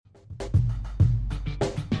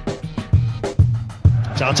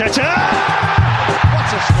Arteta!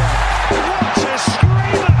 What a strike! What a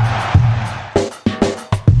screamer!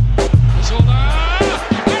 Zola!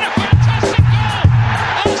 And a fantastic goal!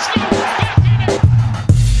 Arsenal back in it!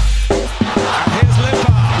 And here's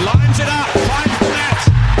Limpar, lines it up, finds the net.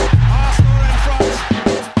 Arsenal in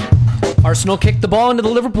front. Arsenal kicked the ball into the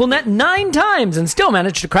Liverpool net 9 times and still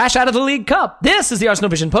managed to crash out of the League Cup. This is the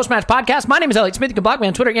Arsenal Vision post-match podcast. My name is Elliot Smith. You can block me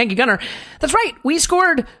on Twitter at Yankee Gunner. That's right, we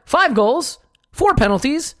scored 5 goals, 4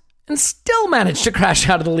 penalties, and still managed to crash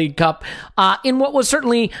out of the League Cup in what was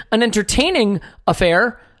certainly an entertaining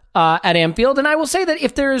affair at Anfield. And I will say that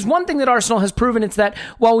if there is one thing that Arsenal has proven, it's that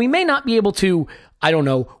while we may not be able to,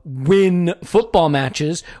 win football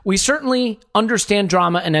matches, we certainly understand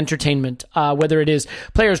drama and entertainment, whether it is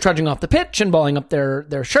players trudging off the pitch and balling up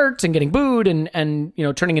their shirts and getting booed and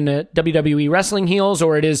turning into WWE wrestling heels,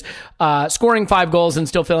 or it is scoring 5 goals and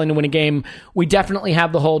still failing to win a game. We definitely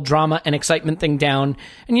have the whole drama and excitement thing down.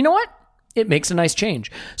 And you know what? It makes a nice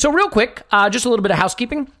change. So real quick, just a little bit of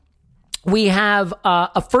housekeeping. We have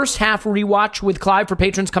a first half rewatch with Clive for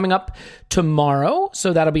patrons coming up tomorrow.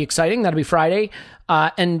 So that'll be exciting. That'll be Friday.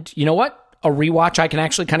 And you know what? A rewatch I can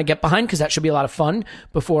actually kind of get behind because that should be a lot of fun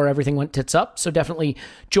before everything went tits up. So definitely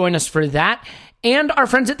join us for that. And our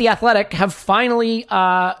friends at The Athletic have finally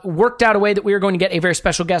worked out a way that we are going to get a very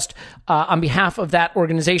special guest on behalf of that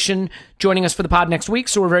organization joining us for the pod next week.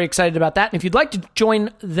 So we're very excited about that. And if you'd like to join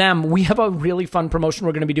them, we have a really fun promotion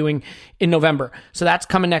we're going to be doing in November. So that's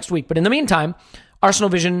coming next week. But in the meantime, Arsenal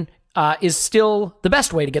Vision is still the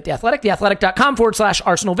best way to get The Athletic.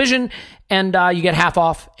 theathletic.com/Arsenal Vision. And you get half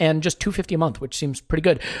off and just $2.50 a month, which seems pretty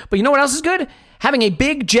good. But you know what else is good? Having a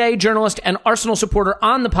Big J journalist and Arsenal supporter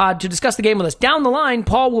on the pod to discuss the game with us. Down the line,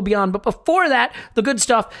 Paul will be on. But before that, the good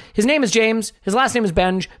stuff. His name is James. His last name is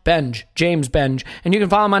James Benge. And you can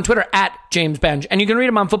follow him on Twitter at James Benge. And you can read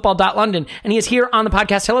him on football.london. And he is here on the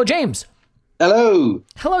podcast. Hello, James. Hello.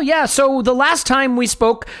 Hello, yeah. So the last time we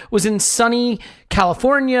spoke was in sunny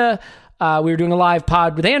California. We were doing a live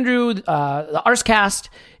pod with Andrew, the Arscast,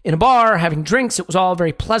 in a bar, having drinks. It was all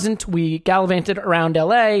very pleasant. We gallivanted around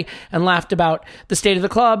LA and laughed about the state of the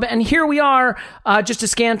club. And here we are, just a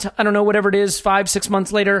scant, whatever it is, 5-6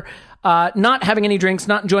 months later, not having any drinks,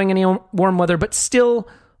 not enjoying any warm weather, but still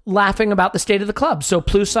laughing about the state of the club. So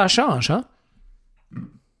plus ça change, huh?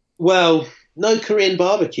 Well, no Korean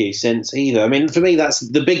barbecue since either. I mean, for me, that's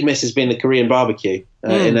the big miss has been the Korean barbecue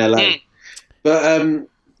in LA. But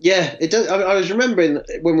yeah, it does. I was remembering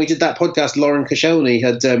when we did that podcast, Lauren Koscielny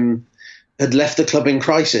had left the club in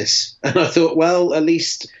crisis, and I thought, well, at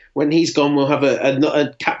least when he's gone, we'll have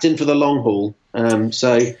a captain for the long haul.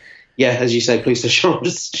 So. Yeah, as you say, please, the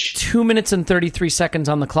 2 minutes and 33 seconds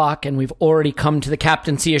on the clock, and we've already come to the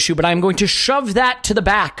captaincy issue, but I'm going to shove that to the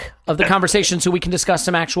back of the conversation so we can discuss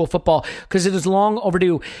some actual football, because it is long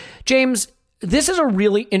overdue. James, this is a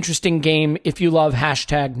really interesting game if you love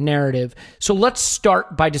 #narrative. So let's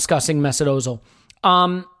start by discussing Mesut Ozil.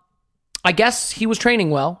 I guess he was training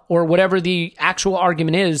well, or whatever the actual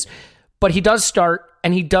argument is, but he does start,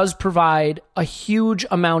 and he does provide a huge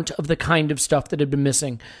amount of the kind of stuff that had been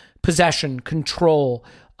missing. Possession, control,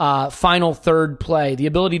 final third play, the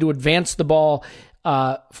ability to advance the ball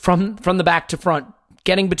from the back to front,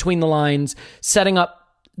 getting between the lines, setting up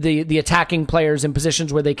the attacking players in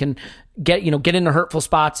positions where they can get into hurtful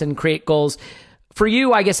spots and create goals. For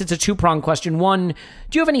you, I guess it's a 2-pronged question. One,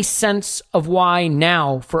 do you have any sense of why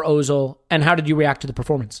now for Ozil, and how did you react to the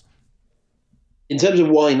performance? In terms of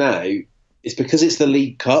why now, it's because it's the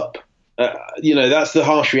League Cup. That's the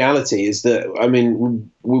harsh reality, is that, I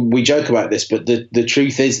mean, we joke about this, but the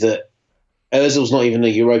truth is that Ozil's not even a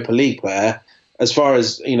Europa League player. As far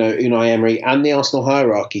as, Unai Emery and the Arsenal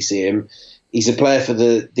hierarchy see him, he's a player for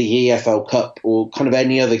the EFL Cup or kind of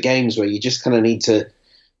any other games where you just kind of need to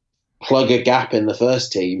plug a gap in the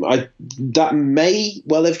first team. That may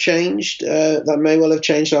well have changed. After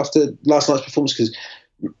last night's performance, because,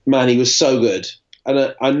 man, he was so good.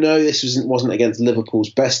 And I know this wasn't against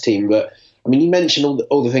Liverpool's best team, but I mean, you mentioned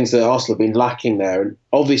all the things that Arsenal have been lacking there, and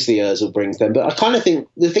obviously Ozil brings them. But I kind of think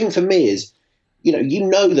the thing for me is, that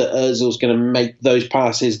Ozil's going to make those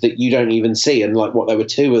passes that you don't even see, and like what there were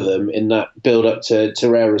 2 of them in that build up to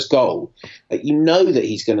Torreira's goal. That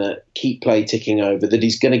he's going to keep play ticking over, that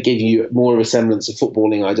he's going to give you more of a semblance of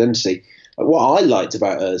footballing identity. What I liked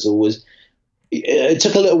about Ozil was, it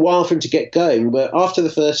took a little while for him to get going, but after the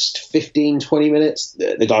first 15, 20 minutes,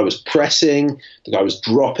 the guy was pressing, the guy was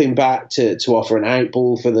dropping back to offer an out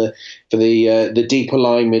ball for the deeper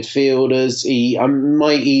line midfielders. He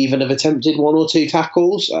might even have attempted 1 or 2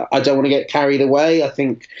 tackles. I don't want to get carried away. I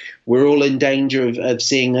think we're all in danger of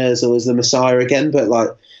seeing Ozil as the Messiah again, but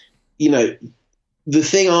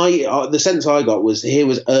the sense I got was here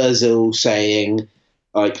was Ozil saying,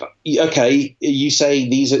 like, okay, you say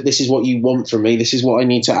this is what you want from me. This is what I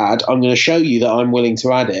need to add. I'm going to show you that I'm willing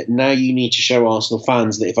to add it. Now you need to show Arsenal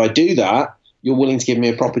fans that if I do that, you're willing to give me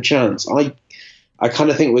a proper chance. I kind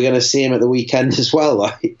of think we're going to see him at the weekend as well.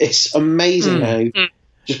 Like, it's amazing how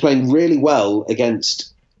just playing really well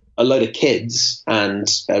against a load of kids and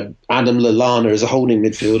Adam Lallana as a holding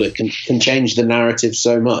midfielder can change the narrative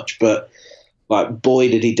so much. But like, boy,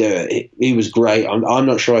 did he do it. He was great. I'm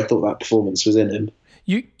not sure I thought that performance was in him.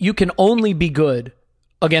 You can only be good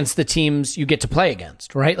against the teams you get to play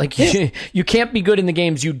against, right? Like, you can't be good in the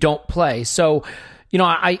games you don't play. So,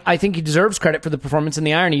 I think he deserves credit for the performance. And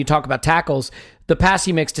the irony, you talk about tackles, the pass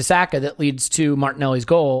he makes to Saka that leads to Martinelli's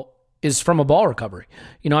goal is from a ball recovery.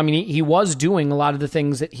 He was doing a lot of the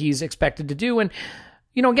things that he's expected to do. And,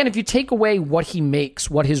 again, if you take away what he makes,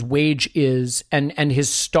 what his wage is, and his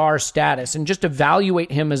star status, and just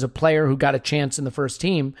evaluate him as a player who got a chance in the first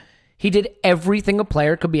team, he did everything a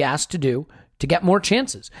player could be asked to do to get more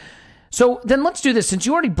chances. So then let's do this. Since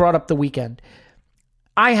you already brought up the weekend,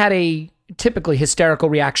 I had a typically hysterical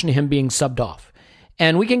reaction to him being subbed off.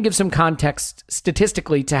 And we can give some context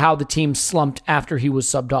statistically to how the team slumped after he was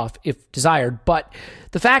subbed off, if desired. But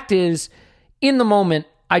the fact is, in the moment,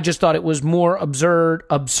 I just thought it was more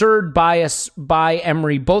absurd bias by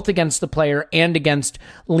Emery, both against the player and against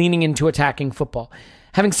leaning into attacking football.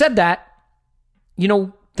 Having said that,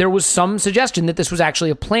 there was some suggestion that this was actually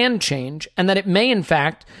a planned change and that it may, in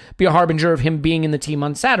fact, be a harbinger of him being in the team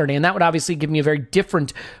on Saturday. And that would obviously give me a very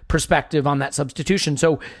different perspective on that substitution.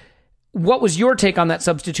 So what was your take on that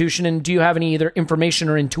substitution? And do you have any either information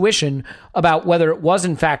or intuition about whether it was,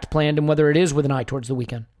 in fact, planned and whether it is with an eye towards the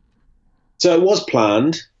weekend? So it was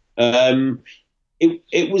planned.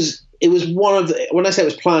 It was one of the, when I say it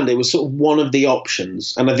was planned, it was sort of one of the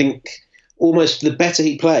options. And I think almost the better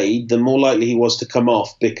he played, the more likely he was to come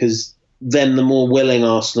off, because then the more willing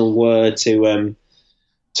Arsenal were to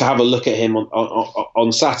have a look at him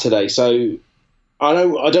on Saturday. So I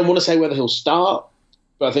don't want to say whether he'll start,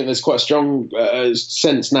 but I think there's quite a strong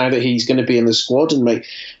sense now that he's going to be in the squad and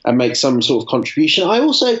make some sort of contribution. I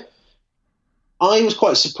was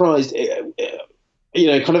quite surprised.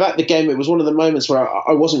 Kind of at the game, it was one of the moments where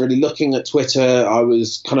I wasn't really looking at Twitter. I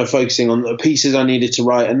was kind of focusing on the pieces I needed to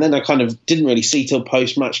write. And then I kind of didn't really see till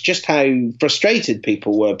post-match just how frustrated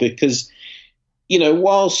people were because,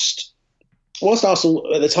 whilst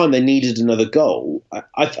Arsenal at the time they needed another goal,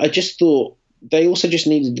 I just thought they also just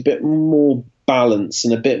needed a bit more balance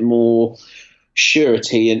and a bit more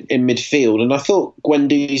surety in midfield. And I thought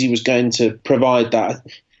Guendouzi was going to provide that.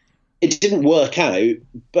 It didn't work out,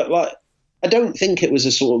 but I don't think it was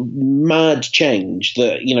a sort of mad change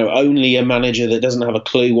that, only a manager that doesn't have a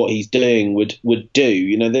clue what he's doing would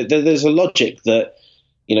do. There's a logic that,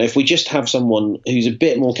 if we just have someone who's a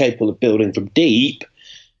bit more capable of building from deep,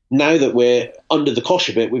 now that we're under the cosh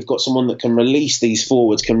a bit, we've got someone that can release these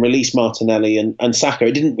forwards, can release Martinelli and Saka.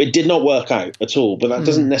 It did not work out at all, but that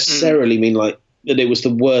doesn't necessarily mean that it was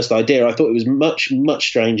the worst idea. I thought it was much, much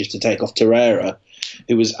stranger to take off Torreira,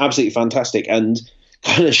 who was absolutely fantastic and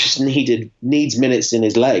kind of just needs minutes in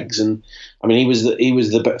his legs. And I mean, he was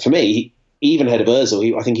the for me, even ahead of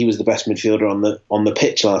Ozil. I think he was the best midfielder on the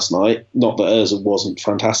pitch last night. Not that Ozil wasn't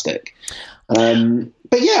fantastic,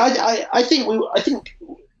 but yeah, I think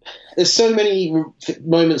there's so many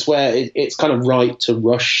moments where it's kind of right to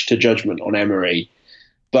rush to judgment on Emery.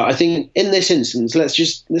 But I think in this instance, let's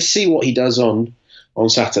see what he does on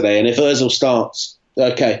Saturday, and if Ozil starts,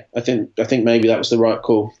 okay, I think maybe that was the right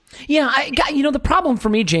call. Yeah, the problem for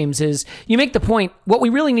me, James, is you make the point. What we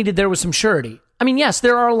really needed there was some surety. I mean, yes,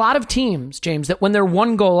 there are a lot of teams, James, that when they're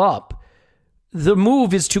one goal up, the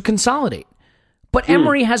move is to consolidate. But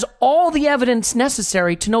Emery has all the evidence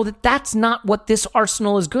necessary to know that that's not what this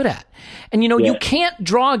Arsenal is good at. And, you can't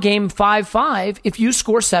draw a game 5-5 if you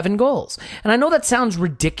score 7 goals. And I know that sounds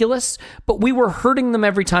ridiculous, but we were hurting them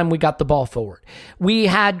every time we got the ball forward. We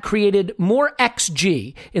had created more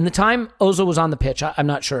XG in the time Ozil was on the pitch. I'm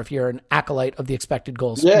not sure if you're an acolyte of the expected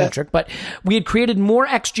goals metric, but we had created more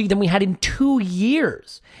XG than we had in 2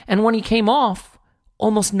 years. And when he came off,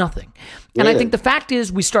 almost nothing. And I think the fact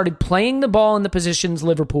is we started playing the ball in the positions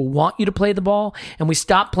Liverpool want you to play the ball, and we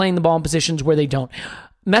stopped playing the ball in positions where they don't.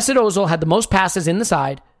 Mesut Ozil had the most passes in the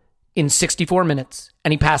side in 64 minutes,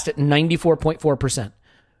 and he passed it 94.4%.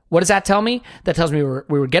 What does that tell me? That tells me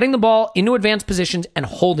we were getting the ball into advanced positions and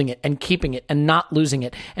holding it and keeping it and not losing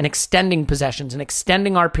it and extending possessions and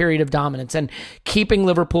extending our period of dominance and keeping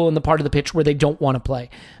Liverpool in the part of the pitch where they don't want to play.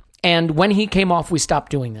 And when he came off, we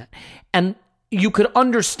stopped doing that. And you could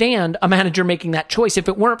understand a manager making that choice if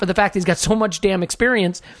it weren't for the fact he's got so much damn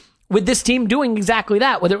experience with this team doing exactly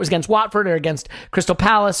that, whether it was against Watford or against Crystal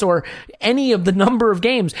Palace or any of the number of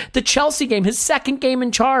games. The Chelsea game, his second game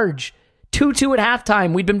in charge, 2-2 at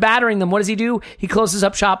halftime. We'd been battering them. What does he do? He closes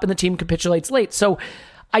up shop and the team capitulates late. So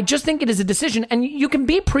I just think it is a decision, and you can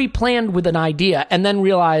be pre-planned with an idea and then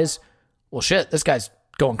realize, well, shit, this guy's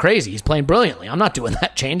going crazy. He's playing brilliantly. I'm not doing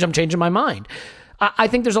that change. I'm changing my mind. I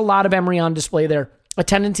think there's a lot of Emery on display there, a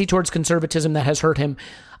tendency towards conservatism that has hurt him.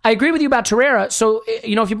 I agree with you about Torreira. So,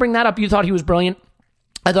 if you bring that up, you thought he was brilliant.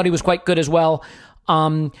 I thought he was quite good as well.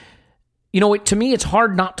 To me, it's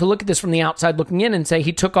hard not to look at this from the outside looking in and say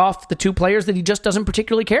he took off the two players that he just doesn't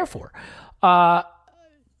particularly care for.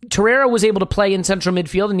 Torreira was able to play in central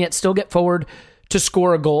midfield and yet still get forward to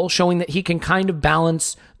score a goal, showing that he can kind of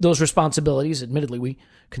balance those responsibilities. Admittedly, we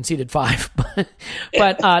conceded 5,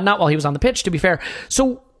 but not while he was on the pitch, to be fair.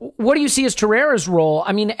 So what do you see as Torreira's role?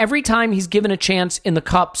 I mean, every time he's given a chance in the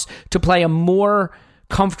Cups to play a more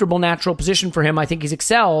comfortable, natural position for him, I think he's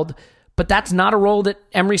excelled, but that's not a role that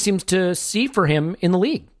Emery seems to see for him in the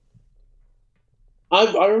league.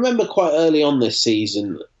 I remember quite early on this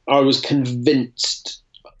season, I was convinced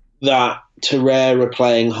that Torreira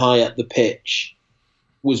playing high up the pitch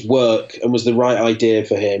was work and was the right idea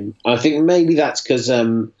for him. I think maybe that's because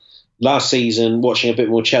last season, watching a bit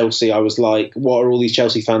more Chelsea, I was like, what are all these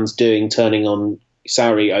Chelsea fans doing turning on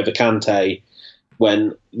Sarri over Kante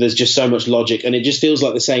when there's just so much logic? And it just feels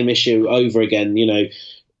like the same issue over again.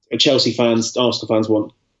 Chelsea fans, Arsenal fans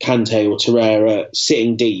want Kante or Torreira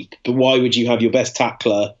sitting deep, but why would you have your best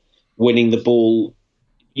tackler winning the ball,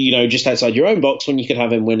 just outside your own box when you could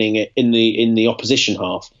have him winning it in the opposition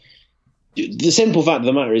half? The simple fact of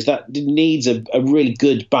the matter is that it needs a really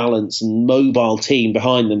good balance and mobile team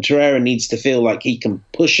behind them. Torreira needs to feel like he can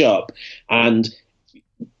push up and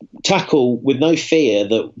tackle with no fear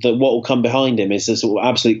that what will come behind him is the sort of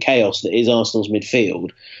absolute chaos that is Arsenal's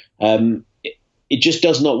midfield. It just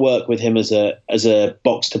does not work with him as a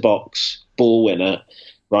box-to-box ball winner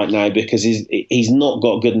right now because he's not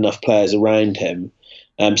got good enough players around him.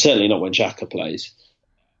 Certainly not when Xhaka plays.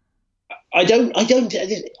 I don't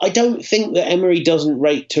think that Emery doesn't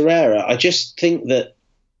rate Torreira. I just think that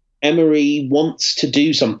Emery wants to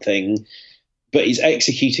do something, but he's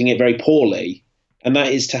executing it very poorly. And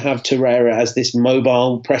that is to have Torreira as this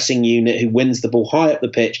mobile pressing unit who wins the ball high up the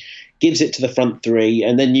pitch, gives it to the front three,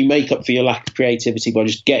 and then you make up for your lack of creativity by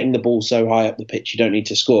just getting the ball so high up the pitch you don't need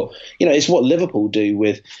to score. It's what Liverpool do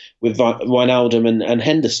with Wijnaldum and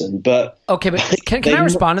Henderson. But okay, but can I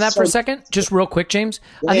respond to that for a second? Just real quick, James.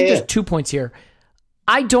 I think there's 2 points here.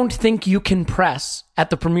 I don't think you can press at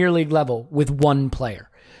the Premier League level with one player.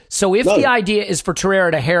 So if the idea is for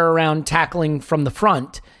Torreira to hare around tackling from the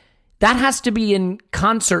front, that has to be in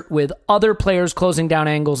concert with other players closing down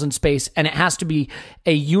angles in space, and it has to be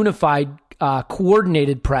a unified,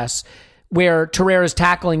 coordinated press where Torreira's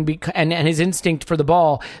tackling and his instinct for the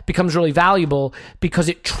ball becomes really valuable because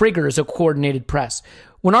it triggers a coordinated press.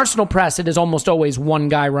 When Arsenal press, it is almost always one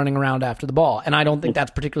guy running around after the ball, and I don't think that's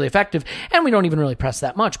particularly effective, and we don't even really press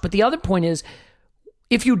that much. But the other point is,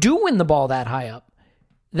 if you do win the ball that high up,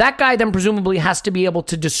 that guy then presumably has to be able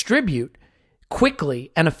to distribute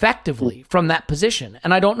quickly and effectively from that position.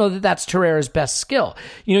 And I don't know that that's Torreira's best skill.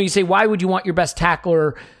 You say, why would you want your best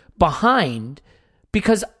tackler behind?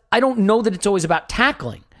 Because I don't know that it's always about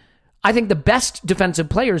tackling. I think the best defensive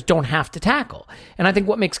players don't have to tackle. And I think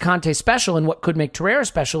what makes Kante special and what could make Torreira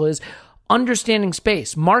special is understanding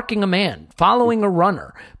space, marking a man, following a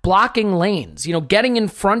runner, blocking lanes, getting in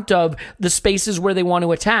front of the spaces where they want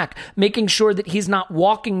to attack, making sure that he's not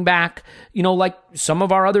walking back, like some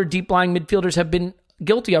of our other deep-lying midfielders have been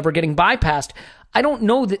guilty of or getting bypassed. I don't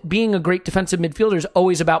know that being a great defensive midfielder is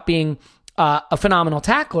always about being a phenomenal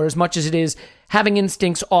tackler as much as it is having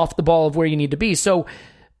instincts off the ball of where you need to be. So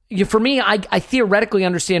for me, I theoretically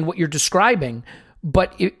understand what you're describing,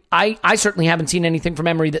 but I certainly haven't seen anything from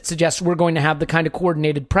Emery that suggests we're going to have the kind of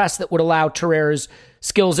coordinated press that would allow Torreira's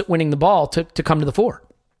skills at winning the ball to come to the fore.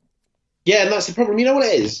 Yeah, and that's the problem. You know what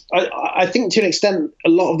it is? I think to an extent, a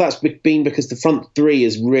lot of that's been because the front three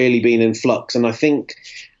has really been in flux. And I think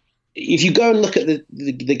if you go and look at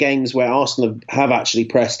the games where Arsenal have actually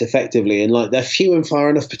pressed effectively, and they're few and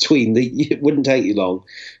far enough between that it wouldn't take you long.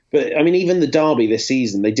 But, I mean, even the derby this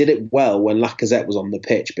season, they did it well when Lacazette was on the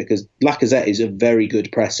pitch because Lacazette is a very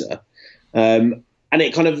good presser. And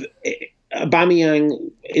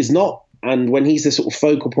Aubameyang is not. And when he's the sort of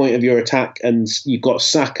focal point of your attack and you've got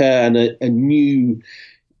Saka and a new,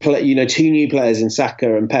 two new players in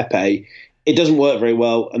Saka and Pepe, it doesn't work very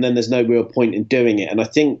well. And then there's no real point in doing it. And I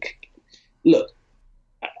think, look,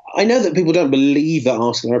 I know that people don't believe that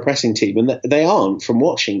Arsenal are a pressing team, and that they aren't from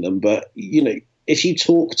watching them. But, if you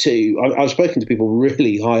talk to, I've spoken to people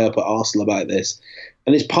really high up at Arsenal about this,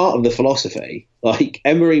 and it's part of the philosophy. Like,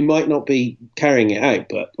 Emery might not be carrying it out,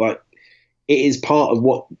 but like, it is part of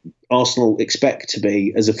what Arsenal expect to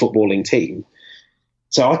be as a footballing team.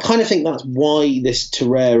 So I kind of think that's why this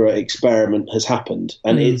Torreira experiment has happened,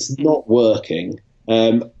 and it's not working.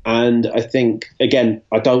 And I think, again,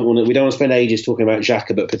 we don't want to spend ages talking about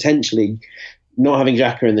Xhaka, but potentially not having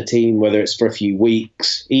Xhaka in the team, whether it's for a few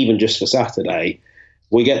weeks, even just for Saturday,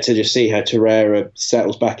 we get to just see how Torreira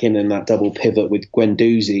settles back in that double pivot with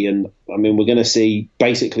Guendouzi. And I mean, we're going to see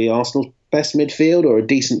basically Arsenal's best midfield, or a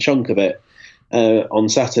decent chunk of it, on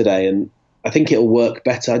Saturday. And I think it'll work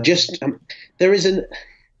better. There's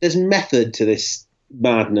method to this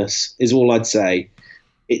madness, is all I'd say.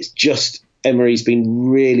 It's just Emery's been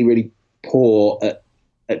really, really poor at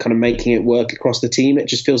kind of making it work across the team. It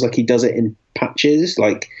just feels like he does it in patches.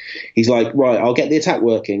 Like, he's like, right, I'll get the attack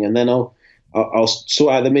working, and then I'll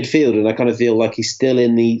sort out the midfield. And I kind of feel like he's still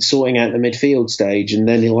in the sorting out the midfield stage, and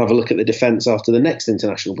then he'll have a look at the defence after the next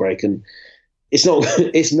international break. And it's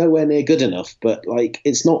nowhere near good enough. But like,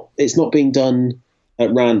 it's not being done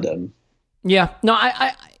at random. Yeah, no,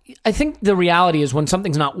 I think the reality is when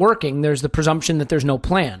something's not working, there's the presumption that there's no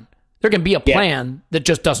plan. There can be a plan that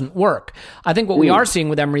just doesn't work. I think what we are seeing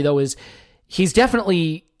with Emery, though, is he's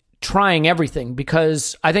definitely trying everything,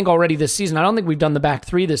 because I think already this season, I don't think we've done the back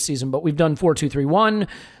three this season, but we've done 4-2-3-1,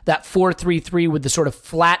 that 4-3-3 with the sort of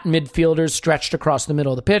flat midfielders stretched across the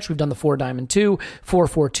middle of the pitch. We've done the 4-diamond-2,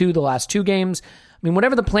 4-4-2 the last two games. I mean,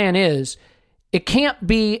 whatever the plan is, it can't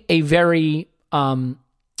be a very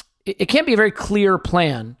clear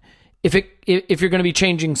plan if you're going to be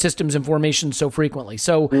changing systems and formations so frequently.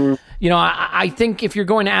 So, I think if you're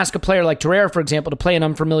going to ask a player like Torreira, for example, to play an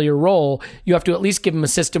unfamiliar role, you have to at least give him a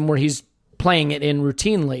system where he's playing it in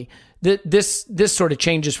routinely. This sort of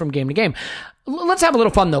changes from game to game. Let's have a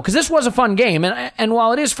little fun, though, because this was a fun game. And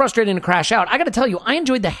while it is frustrating to crash out, I got to tell you, I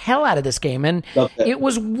enjoyed the hell out of this game. And it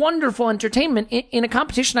was wonderful entertainment in a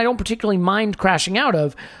competition I don't particularly mind crashing out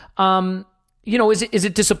of. Is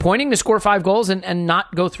it disappointing to score 5 goals and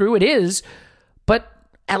not go through? It is, but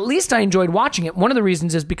at least I enjoyed watching it. One of the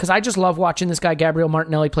reasons is because I just love watching this guy, Gabriel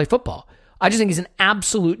Martinelli, play football. I just think he's an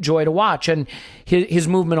absolute joy to watch. And his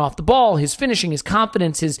movement off the ball, his finishing, his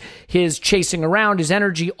confidence, his chasing around, his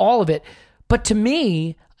energy, all of it. But to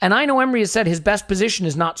me, and I know Emery has said his best position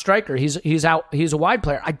is not striker. He's a wide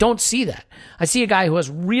player. I don't see that. I see a guy who has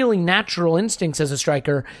really natural instincts as a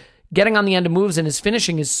striker, getting on the end of moves, and his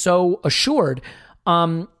finishing is so assured.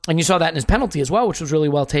 And you saw that in his penalty as well, which was really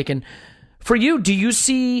well taken. For you, do you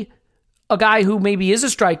see a guy who maybe is a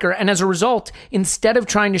striker, and as a result, instead of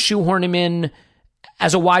trying to shoehorn him in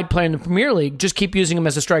as a wide player in the Premier League, just keep using him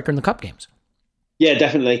as a striker in the cup games? Yeah,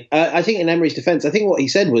 definitely. I think in Emery's defence, I think what he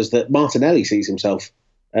said was that Martinelli sees himself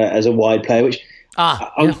as a wide player, which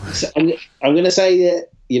I'm going to say that,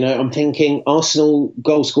 I'm thinking Arsenal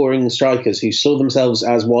goal-scoring strikers who saw themselves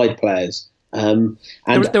as wide players. And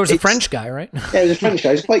there was a French guy, right? Yeah, there was a French guy.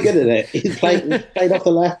 He was quite good at it. He played off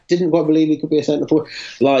the left, didn't quite believe he could be a centre-forward.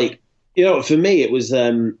 Like, for me, it was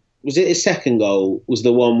it his second goal was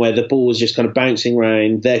the one where the ball was just kind of bouncing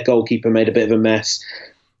around. Their goalkeeper made a bit of a mess,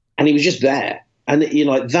 and he was just there. And,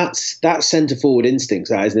 that's centre-forward instincts,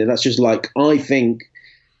 that, isn't it? That's just like, I think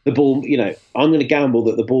the ball, I'm going to gamble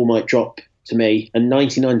that the ball might drop to me, and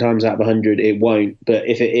 99 times out of 100 it won't, but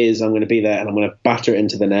if it is, I'm going to be there and I'm going to batter it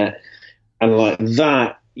into the net. And like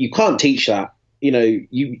that, you can't teach that.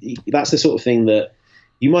 That's the sort of thing that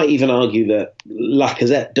you might even argue that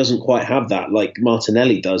Lacazette doesn't quite have that, like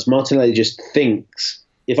Martinelli does. Martinelli just thinks,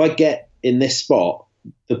 if I get in this spot,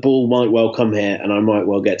 the ball might well come here and I might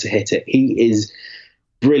well get to hit it. He is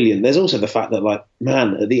brilliant. There's also the fact that, like,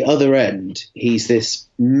 man, at the other end, he's this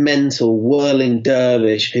mental whirling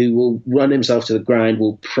dervish who will run himself to the ground,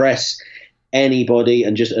 will press anybody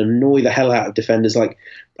and just annoy the hell out of defenders. Like,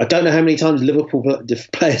 I don't know how many times Liverpool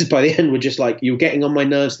players by the end were just like, you're getting on my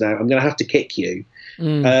nerves now, I'm going to have to kick you.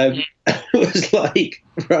 It was like,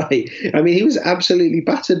 right. I mean, he was absolutely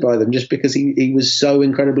battered by them just because he was so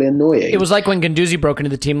incredibly annoying. It was like when Guendouzi broke into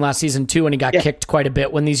the team last season too, and he got kicked quite a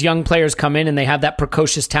bit. When these young players come in and they have that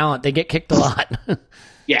precocious talent, they get kicked a lot.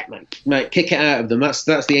 Yeah, mate, kick it out of them. That's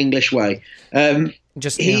the English way.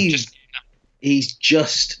 He's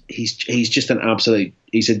just an absolute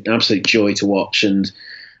joy to watch. And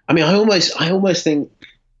I mean, I almost think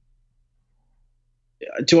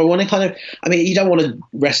do I want to kind of? I mean, you don't want to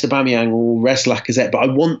rest Aubameyang or rest Lacazette, but I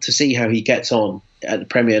want to see how he gets on at the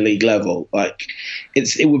Premier League level. Like,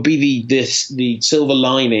 it would be the silver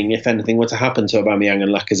lining if anything were to happen to Aubameyang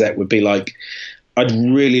and Lacazette. Would be like, I'd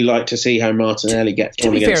really like to see how Martinelli gets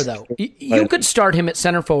on. To be fair, though, you could start him at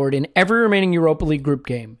center forward in every remaining Europa League group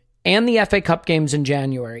game and the FA Cup games in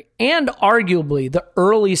January, and arguably the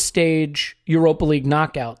early stage Europa League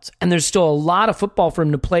knockouts. And there's still a lot of football for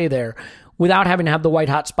him to play there without having to have the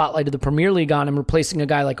white-hot spotlight of the Premier League on him, replacing a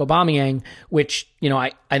guy like Aubameyang, which,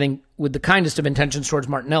 I think with the kindest of intentions towards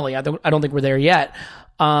Martinelli, I don't think we're there yet.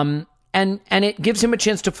 And it gives him a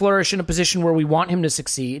chance to flourish in a position where we want him to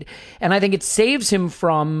succeed. And I think it saves him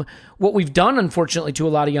from what we've done, unfortunately, to a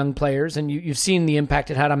lot of young players. And you've seen the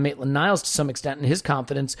impact it had on Maitland-Niles to some extent and his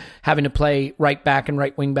confidence having to play right back and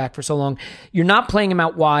right wing back for so long. You're not playing him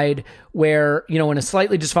out wide where, in a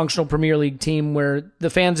slightly dysfunctional Premier League team where the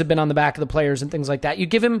fans have been on the back of the players and things like that. You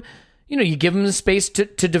give him, the space to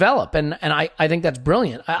develop. And I think that's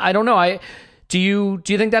brilliant. I don't know. Do you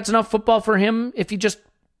think that's enough football for him if he just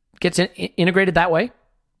gets integrated that way?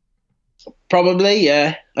 Probably,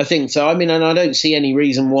 yeah. I think so. I mean, and I don't see any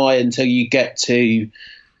reason why until you get to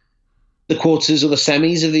the quarters or the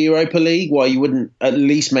semis of the Europa League, why you wouldn't at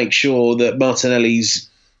least make sure that Martinelli's,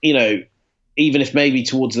 even if maybe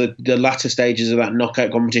towards the latter stages of that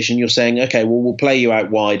knockout competition, you're saying, okay, well, we'll play you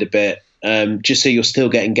out wide a bit, just so you're still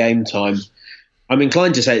getting game time. I'm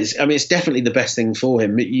inclined to say, it's definitely the best thing for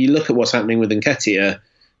him. You look at what's happening with Nketiah,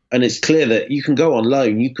 and it's clear that you can go on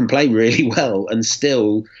loan, you can play really well, and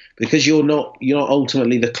still, because you're not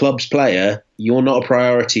ultimately the club's player, you're not a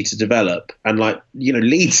priority to develop. And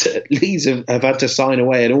Leeds have had to sign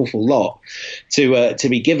away an awful lot to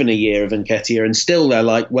be given a year of Nketiah, and still they're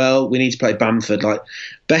like, well, we need to play Bamford. Like,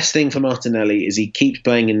 best thing for Martinelli is he keeps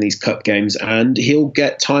playing in these cup games, and he'll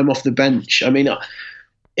get time off the bench. I mean,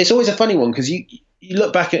 it's always a funny one because you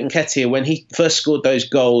look back at Nketiah when he first scored those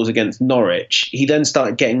goals against Norwich. He then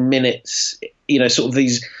started getting minutes, sort of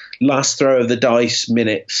these last throw of the dice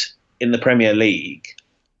minutes in the Premier League,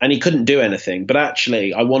 and he couldn't do anything. But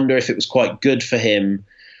actually, I wonder if it was quite good for him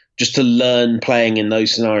just to learn playing in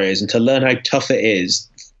those scenarios and to learn how tough it is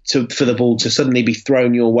for the ball to suddenly be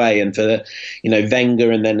thrown your way, and for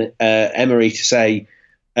Wenger and then Emery to say,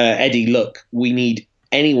 Eddie, look, we need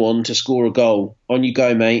anyone to score a goal. On you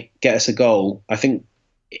go, mate. Get us a goal. I think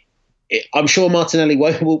I'm sure Martinelli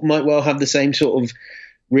might well have the same sort of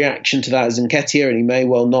reaction to that as Nketiah, and he may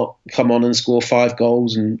well not come on and score 5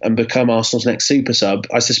 goals and become Arsenal's next super sub.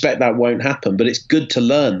 I suspect that won't happen, but it's good to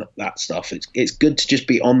learn that stuff. It's good to just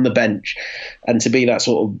be on the bench and to be that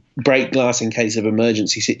sort of break glass in case of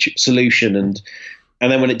emergency solution. And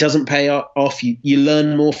then when it doesn't pay off, you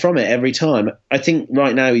learn more from it every time. I think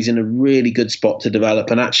right now he's in a really good spot to develop.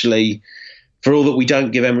 And actually, for all that we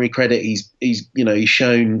don't give Emery credit, he's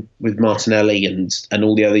shown with Martinelli and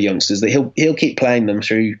all the other youngsters that he'll keep playing them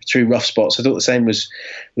through rough spots. I thought the same was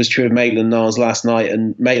true of Maitland-Niles last night,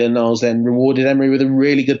 and Maitland-Niles then rewarded Emery with a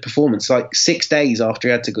really good performance. Like 6 days after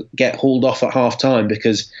he had to get hauled off at half time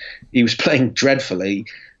because he was playing dreadfully,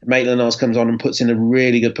 Maitland-Niles comes on and puts in a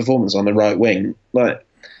really good performance on the right wing. Like,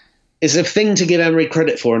 it's a thing to give Emery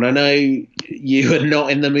credit for, and I know you are not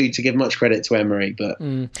in the mood to give much credit to Emery, but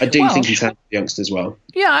I do think he's handled the youngsters well.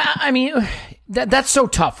 Yeah, I mean, that's so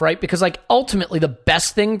tough, right? Because ultimately the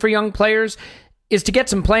best thing for young players is to get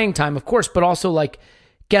some playing time, of course, but also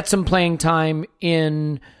get some playing time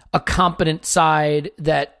in a competent side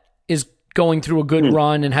that is going through a good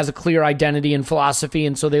run and has a clear identity and philosophy,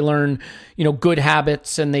 and so they learn, good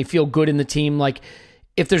habits and they feel good in the team.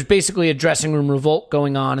 If there's basically a dressing room revolt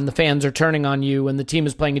going on and the fans are turning on you and the team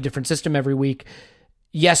is playing a different system every week,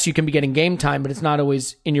 yes, you can be getting game time, but it's not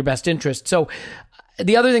always in your best interest. So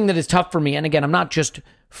the other thing that is tough for me, and again, I'm not just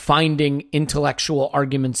finding intellectual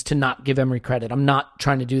arguments to not give Emery credit. I'm not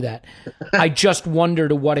trying to do that. I just wonder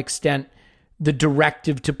to what extent the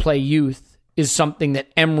directive to play youth is something that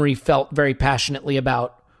Emery felt very passionately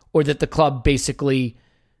about, or that the club basically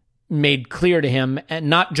made clear to him, and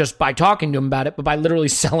not just by talking to him about it, but by literally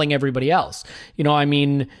selling everybody else. You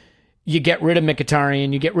get rid of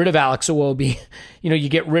Mkhitaryan, you get rid of Alex Iwobi, you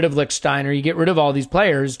get rid of Lichtsteiner, you get rid of all these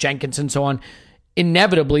players, Jenkins and so on.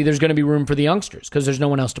 Inevitably, there's going to be room for the youngsters because there's no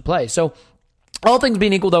one else to play. So all things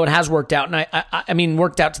being equal, though, it has worked out. And I mean,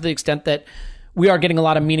 worked out to the extent that we are getting a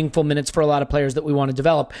lot of meaningful minutes for a lot of players that we want to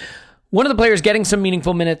develop. One of the players getting some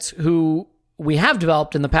meaningful minutes who we have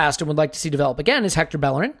developed in the past and would like to see develop again is Hector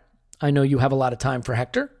Bellerin. I know you have a lot of time for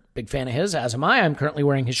Hector. Big fan of his, as am I. I'm currently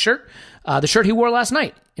wearing his shirt. The shirt he wore last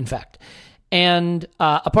night, in fact. And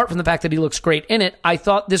apart from the fact that he looks great in it, I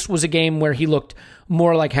thought this was a game where he looked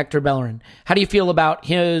more like Hector Bellerin. How do you feel about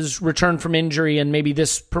his return from injury and maybe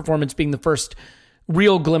this performance being the first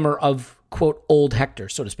real glimmer of, quote, old Hector,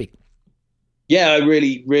 so to speak? Yeah, I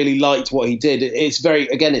really, really liked what he did. It's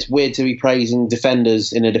it's weird to be praising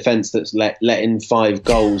defenders in a defence that's let in 5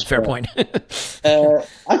 goals. Fair point.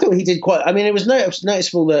 I thought he did quite. I mean, it was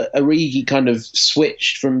noticeable that Origi kind of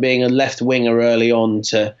switched from being a left winger early on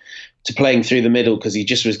to playing through the middle because he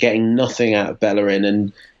just was getting nothing out of Bellerin.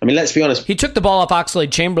 And I mean, let's be honest. He took the ball off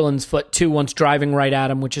Oxlade-Chamberlain's foot too once driving right at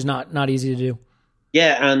him, which is not easy to do.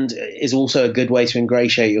 Yeah, and is also a good way to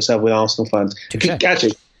ingratiate yourself with Arsenal fans.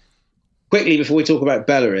 Actually, quickly before we talk about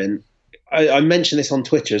Bellerin, I mentioned this on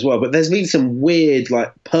Twitter as well, but there's been some weird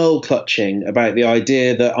pearl clutching about the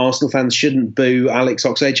idea that Arsenal fans shouldn't boo Alex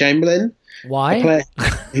Oxlade-Chamberlain. Why? A player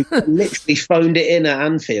who literally phoned it in at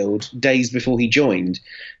Anfield days before he joined.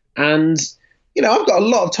 And, I've got a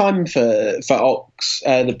lot of time for Ox,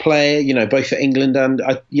 the player, both for England and,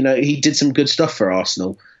 he did some good stuff for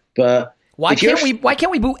Arsenal. But why can't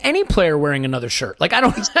we boo any player wearing another shirt? I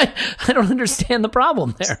don't understand the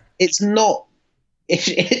problem there. It's not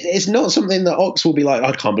something that Ox will be like,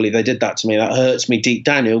 I can't believe they did that to me. That hurts me deep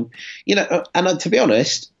down. And to be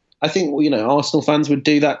honest, I think, Arsenal fans would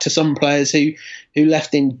do that to some players who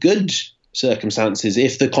left in good circumstances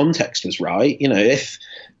if the context was right. It's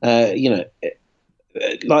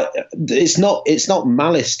not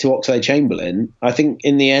malice to Oxlade-Chamberlain. I think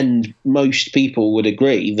in the end, most people would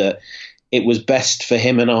agree that it was best for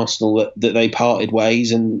him and Arsenal that they parted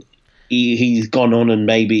ways, and he's gone on and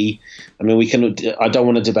maybe. I mean, I don't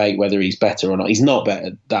want to debate whether he's better or not. He's not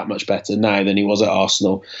that much better now than he was at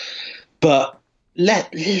Arsenal. But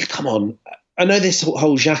come on. I know this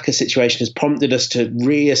whole Xhaka situation has prompted us to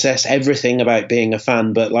reassess everything about being a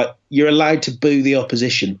fan, but you're allowed to boo the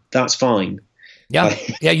opposition. That's fine. Yeah,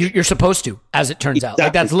 you're supposed to, as it turns out.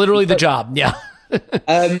 That's literally the job. Yeah.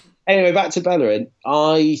 Anyway, back to Bellerin.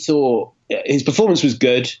 I thought his performance was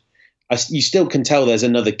good. You still can tell there's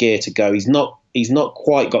another gear to go. He's not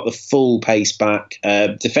quite got the full pace back.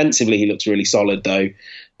 Defensively, he looks really solid though.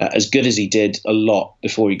 As good as he did a lot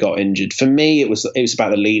before he got injured. For me, it was about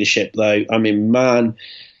the leadership though. I mean, man,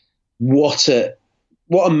 what a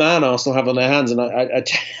man Arsenal have on their hands. And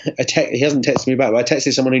he hasn't texted me back, but I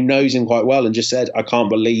texted someone who knows him quite well and just said, I can't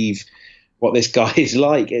believe what this guy is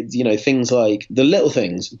like. Things like the little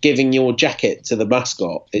things, giving your jacket to the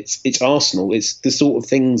mascot. It's Arsenal. It's the sort of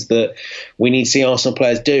things that we need to see Arsenal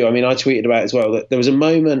players do. I mean, I tweeted about it as well that there was a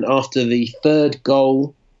moment after the 3rd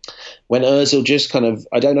goal when Ozil just kind of,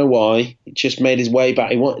 I don't know why, just made his way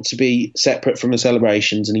back. He wanted to be separate from the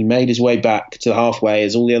celebrations, and he made his way back to the halfway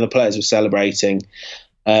as all the other players were celebrating.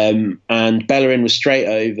 And Bellerin was straight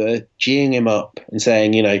over, geeing him up and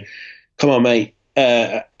saying, come on, mate.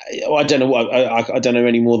 I don't know I don't know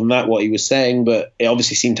any more than that what he was saying, but it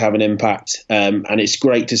obviously seemed to have an impact. And it's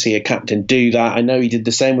great to see a captain do that. I know he did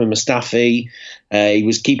the same with Mustafi. He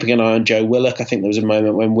was keeping an eye on Joe Willock. I think there was a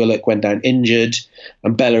moment when Willock went down injured,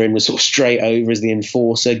 and Bellerin was sort of straight over as the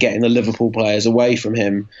enforcer, getting the Liverpool players away from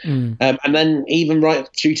him. And then even right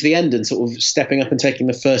through to the end and sort of stepping up and taking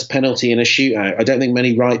the first penalty in a shootout. I don't think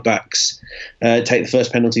many right backs take the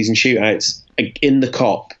first penalties in shootouts in the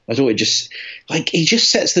Kop. I thought he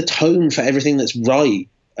just sets the tone for everything that's right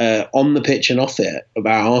on the pitch and off it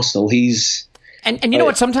about Arsenal. And you know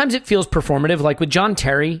what? Sometimes it feels performative. Like with John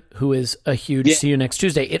Terry, who is a huge See You Next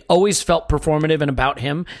Tuesday, it always felt performative and about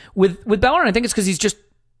him. With Bellerin, I think it's because he's just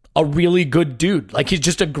a really good dude. Like he's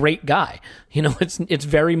just a great guy. It's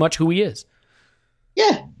very much who he is.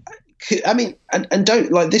 Yeah. I mean, and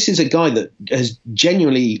don't this is a guy that has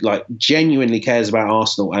genuinely cares about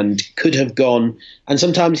Arsenal and could have gone, and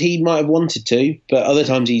sometimes he might have wanted to, but other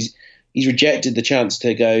times he's rejected the chance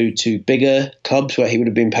to go to bigger clubs where he would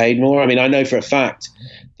have been paid more. I mean, I know for a fact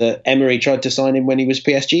that Emery tried to sign him when he was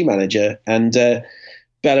PSG manager, and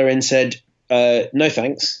Bellerin said, no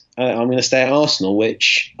thanks, I'm going to stay at Arsenal,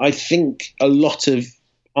 which I think a lot of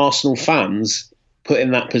Arsenal fans put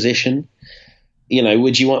in that position.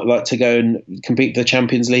 Would you want to go and compete for the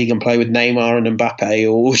Champions League and play with Neymar and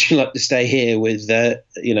Mbappe, or would you like to stay here with,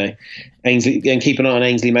 Ainsley and keep an eye on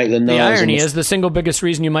Ainsley Maitland? The irony is the single biggest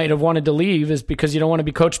reason you might have wanted to leave is because you don't want to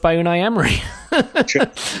be coached by Unai Emery. True.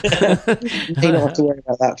 You don't have to worry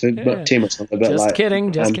about that for too much longer.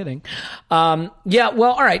 Just kidding.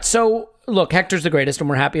 Well, all right. So look, Hector's the greatest, and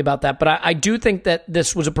we're happy about that. But I do think that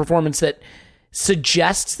this was a performance that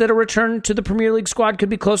suggests that a return to the Premier League squad could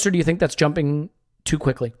be closer. Do you think that's jumping too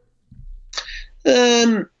quickly?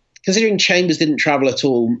 considering Chambers didn't travel at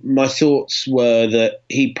all, my thoughts were that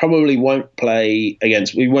he probably won't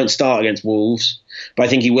start against Wolves, but I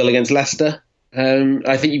think he will against Leicester.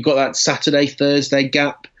 I think you've got that Saturday-Thursday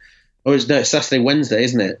gap. Or it's Saturday, Wednesday,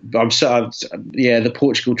 isn't it? The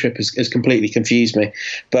Portugal trip has completely confused me.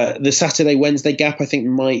 But the Saturday, Wednesday gap, I think,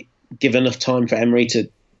 might give enough time for Emery to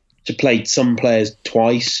play some players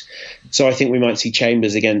twice. So I think we might see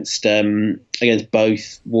Chambers against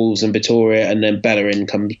both Wolves and Vitoria, and then Bellerin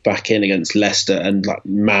comes back in against Leicester. And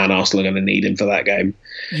Arsenal are going to need him for that game.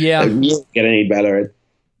 Yeah, you're going to need Bellerin.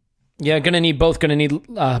 Yeah, going to need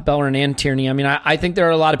Bellerin and Tierney. I mean, I think there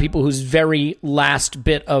are a lot of people whose very last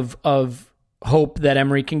bit of hope that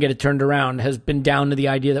Emery can get it turned around has been down to the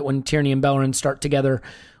idea that when Tierney and Bellerin start together,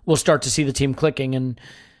 we'll start to see the team clicking. And,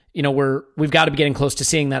 we've got to be getting close to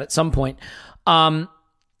seeing that at some point.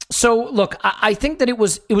 So, look, I think that it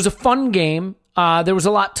was a fun game. There was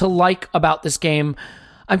a lot to like about this game.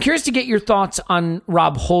 I'm curious to get your thoughts on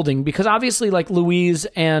Rob Holding, because obviously, Luiz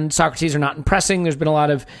and Socrates are not impressing. There's been a lot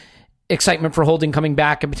of excitement for Holding coming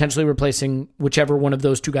back and potentially replacing whichever one of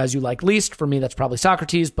those two guys you like least. For me, that's probably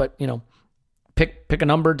Socrates, but pick a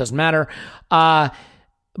number, doesn't matter.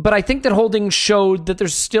 But I think that Holding showed that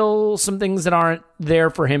there's still some things that aren't there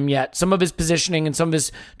for him yet. Some of his positioning and some of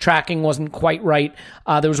his tracking wasn't quite right.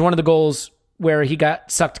 There was one of the goals where he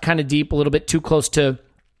got sucked kind of deep, a little bit too close to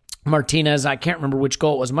Martinez. I can't remember which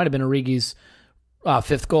goal it was. It might have been Origi's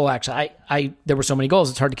fifth goal, actually. There were so many goals,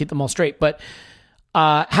 it's hard to keep them all straight. But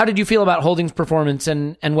how did you feel about Holding's performance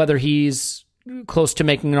and whether he's close to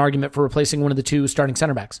making an argument for replacing one of the two starting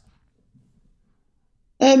center backs?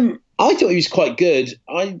 I thought he was quite good.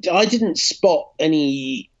 I didn't spot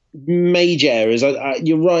any major errors.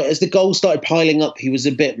 You're right. As the goals started piling up, he was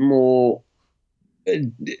a bit more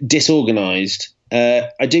disorganised.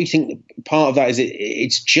 I do think part of that is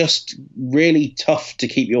it's just really tough to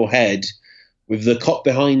keep your head with the cop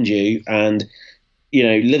behind you and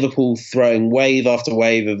Liverpool throwing wave after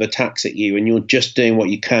wave of attacks at you, and you're just doing what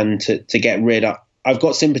you can to get rid of. I've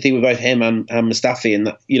got sympathy with both him and Mustafi, and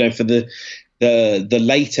that for the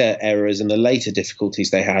later errors and the later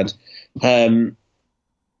difficulties they had.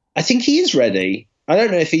 I think he is ready. I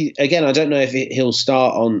don't know if he'll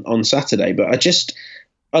start on Saturday, but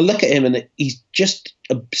I look at him and he's just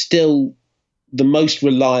still the most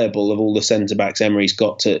reliable of all the centre backs Emery's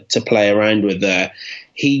got to play around with there.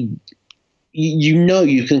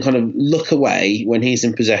 You can kind of look away when he's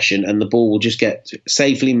in possession and the ball will just get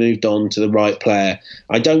safely moved on to the right player.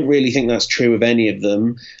 I don't really think that's true of any of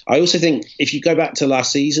them. I also think if you go back to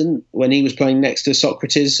last season when he was playing next to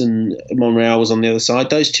Socrates and Monreal was on the other side,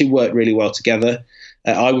 those two worked really well together.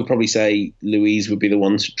 I would probably say Luiz would be the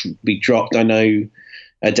one to be dropped. I know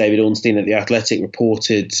David Ornstein at The Athletic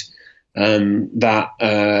reported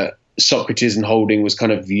that Socrates and Holding was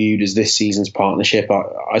kind of viewed as this season's partnership.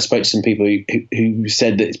 I spoke to some people who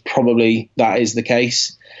said that it's probably that is the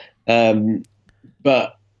case.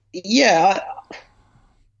 But yeah,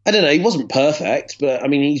 I don't know. He wasn't perfect, but I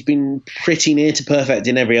mean, he's been pretty near to perfect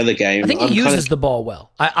in every other game. I think he uses the ball well.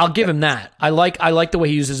 I'll give him that. I like the way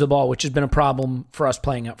he uses the ball, which has been a problem for us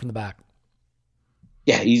playing out from the back.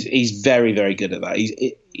 Yeah, he's very, very good at that.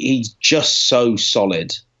 He's just so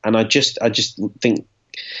solid, and I just think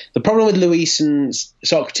the problem with Luis and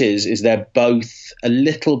Socrates is they're both a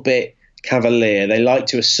little bit cavalier. They like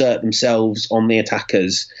to assert themselves on the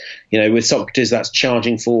attackers. With Socrates, that's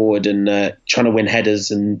charging forward and trying to win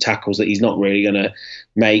headers and tackles that he's not really going to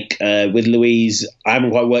make. With Luis, I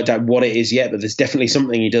haven't quite worked out what it is yet, but there's definitely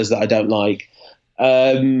something he does that I don't like.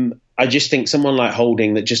 I just think someone like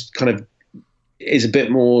Holding that just kind of is a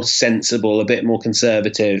bit more sensible, a bit more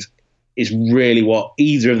conservative, is really what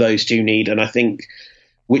either of those two need. And I think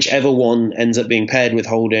whichever one ends up being paired with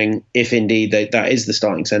Holding, if indeed that is the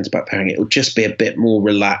starting centre-back pairing, it'll just be a bit more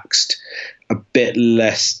relaxed, a bit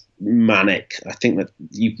less manic. I think that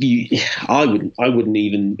I wouldn't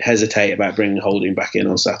even hesitate about bringing Holding back in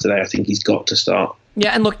on Saturday. I think he's got to start.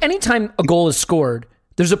 Yeah, and look, anytime a goal is scored,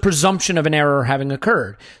 there's a presumption of an error having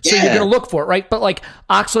occurred. So you're going to look for it, right? But like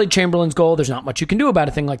Oxlade-Chamberlain's goal, there's not much you can do about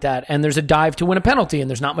a thing like that. And there's a dive to win a penalty, and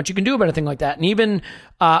there's not much you can do about a thing like that. And even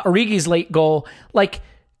Origi's late goal, like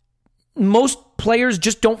most players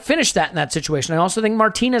just don't finish that in that situation. I also think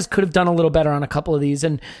Martinez could have done a little better on a couple of these.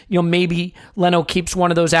 And, maybe Leno keeps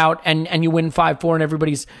one of those out and you win 5-4 and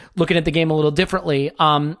everybody's looking at the game a little differently.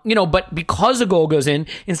 But because a goal goes in,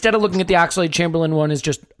 instead of looking at the Oxlade-Chamberlain one as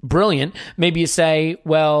just brilliant, maybe you say,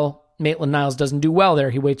 well, Maitland-Niles doesn't do well there.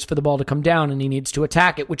 He waits for the ball to come down and he needs to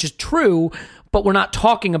attack it, which is true, but we're not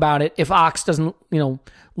talking about it if Ox doesn't,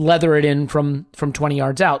 leather it in from 20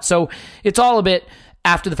 yards out. So it's all a bit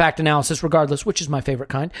after the fact analysis, regardless, which is my favorite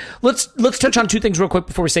kind. Let's touch on two things real quick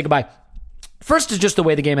before we say goodbye. First is just the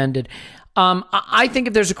way the game ended. I think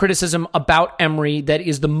if there's a criticism about Emery that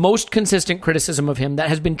is the most consistent criticism of him that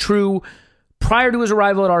has been true prior to his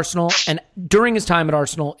arrival at Arsenal and during his time at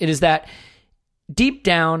Arsenal, it is that deep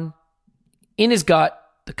down in his gut,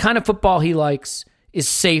 the kind of football he likes is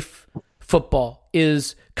safe football,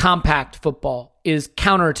 is compact football, is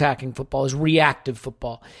counterattacking football, is reactive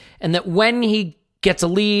football. And that when he gets a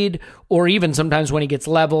lead, or even sometimes when he gets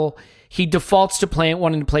level, he defaults to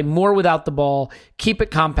wanting to play more without the ball, keep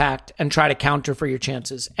it compact, and try to counter for your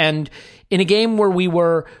chances. And in a game where we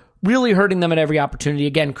were really hurting them at every opportunity,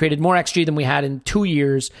 again, created more XG than we had in 2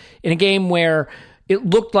 years, in a game where it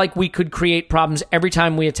looked like we could create problems every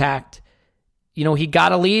time we attacked, he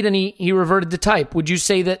got a lead and he reverted to type. Would you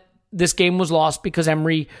say that this game was lost because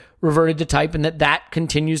Emery reverted to type and that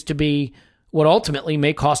continues to be what ultimately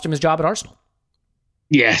may cost him his job at Arsenal?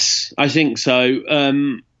 Yes, I think so.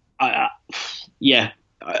 I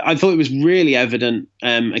thought it was really evident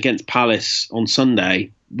against Palace on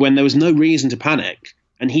Sunday when there was no reason to panic,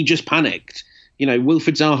 and he just panicked.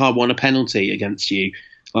 Wilfried Zaha won a penalty against you.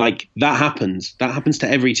 Like, that happens. That happens to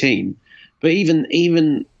every team. But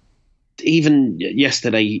even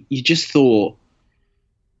yesterday, you just thought,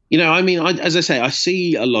 as I say, I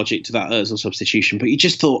see a logic to that Ozil substitution, but you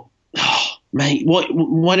just thought, oh, mate,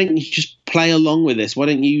 why don't you just play along with this? Why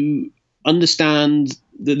don't you understand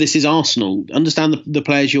that this is Arsenal, understand the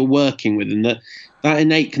players you're working with, and that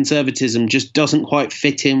innate conservatism just doesn't quite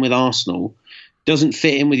fit in with Arsenal, doesn't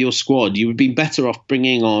fit in with your squad. You would be better off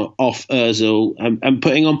bringing off Ozil and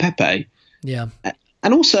putting on Pepe. Yeah.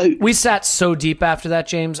 And also, we sat so deep after that,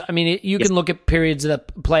 James. I mean, you can look at periods of the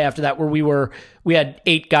play after that where we had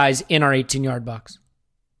 8 guys in our 18-yard box.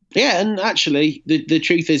 Yeah, and actually, the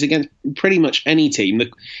truth is, against pretty much any team,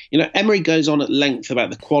 Emery goes on at length about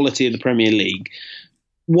the quality of the Premier League.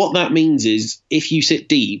 What that means is, if you sit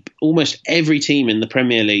deep, almost every team in the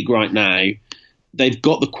Premier League right now, they've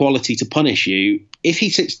got the quality to punish you. If he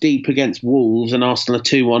sits deep against Wolves and Arsenal are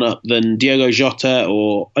 2-1 up, then Diogo Jota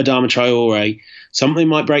or Adama Traore, something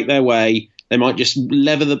might break their way. They might just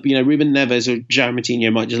lever Ruben Neves or João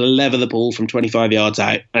Moutinho might just lever the ball from 25 yards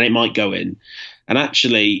out and it might go in. And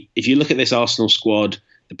actually, if you look at this Arsenal squad,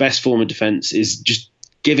 the best form of defence is just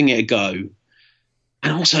giving it a go.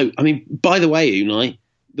 And also, by the way, Unai,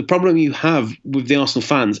 the problem you have with the Arsenal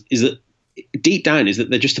fans is that deep down is that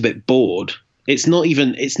they're just a bit bored. They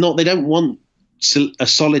don't want a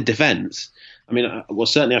solid defence.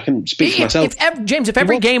 Certainly I can speak for myself. If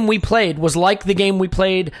every game we played was like the game we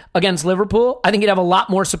played against Liverpool, I think you'd have a lot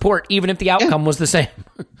more support, even if the outcome was the same.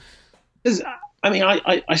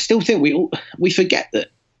 I still think we forget that.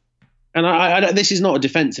 And I this is not a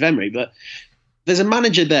defence of Emery, but there's a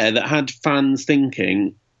manager there that had fans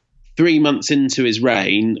thinking 3 months into his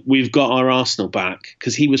reign, we've got our Arsenal back,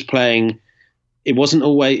 because he was playing. It was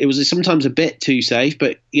sometimes a bit too safe,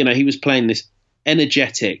 but he was playing this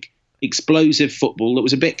energetic, explosive football that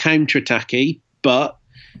was a bit counter-attacky, but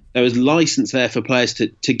there was license there for players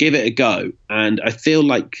to give it a go. And I feel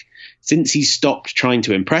like since he's stopped trying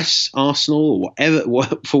to impress Arsenal or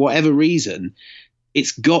for whatever reason,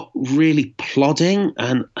 it's got really plodding.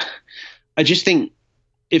 And I just think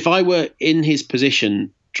if I were in his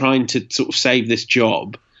position trying to sort of save this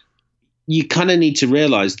job, you kind of need to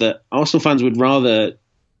realise that Arsenal fans would rather,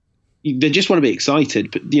 they just want to be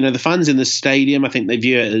excited. But, the fans in the stadium, I think they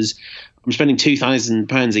view it as, I'm spending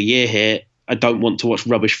 £2,000 a year here. I don't want to watch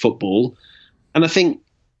rubbish football. And I think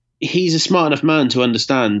he's a smart enough man to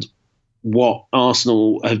understand what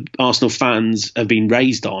Arsenal fans have been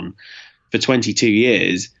raised on for 22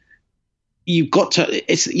 years. You've got to,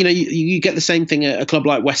 you get the same thing at a club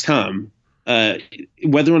like West Ham.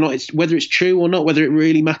 Whether it's true or not, whether it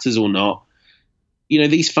really matters or not,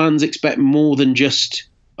 these fans expect more than just,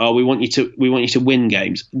 we want you to win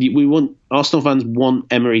games. Arsenal fans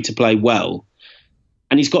want Emery to play well,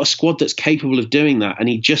 and he's got a squad that's capable of doing that, and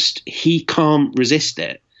he can't resist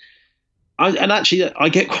it. I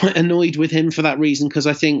get quite annoyed with him for that reason, because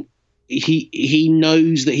I think he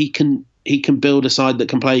knows that he can build a side that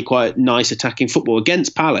can play quite nice attacking football.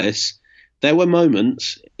 Against Palace, there were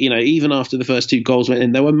moments, even after the first 2 goals went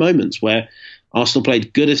in, there were moments where Arsenal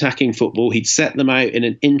played good attacking football. He'd set them out in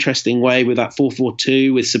an interesting way with that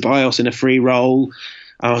 4-4-2 with Ceballos in a free role.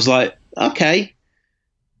 I was like, okay.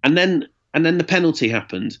 And then the penalty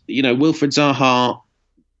happened. Wilfried Zaha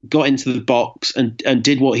got into the box and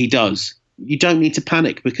did what he does. You don't need to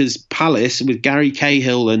panic, because Palace, with Gary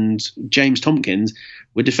Cahill and James Tompkins,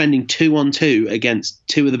 were defending 2-on-2 against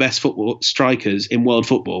 2 of the best football strikers in world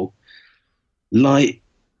football. Like,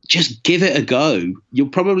 just give it a go. You'll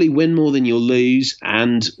probably win more than you'll lose,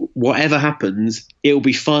 and whatever happens, it'll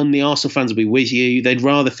be fun. The Arsenal fans will be with you. They'd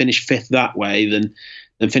rather finish fifth that way than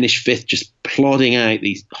finish fifth just plodding out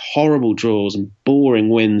these horrible draws and boring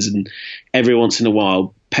wins, and every once in a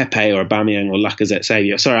while Pepe or Aubameyang or Lacazette save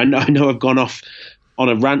you. Sorry, I know I've gone off on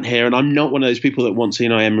a rant here, and I'm not one of those people that wants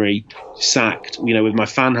Unai Emery sacked, with my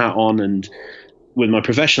fan hat on and with my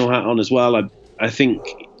professional hat on as well. I think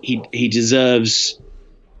he deserves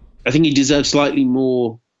slightly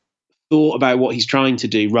more thought about what he's trying to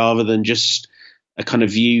do, rather than just a kind of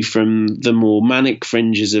view from the more manic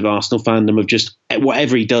fringes of Arsenal fandom of just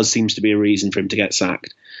whatever he does seems to be a reason for him to get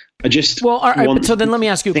sacked. All right, so then let me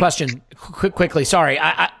ask you a question quickly. Sorry.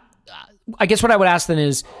 I guess what I would ask then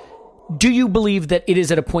is, do you believe that it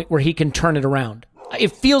is at a point where he can turn it around?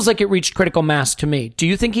 It feels like it reached critical mass to me. Do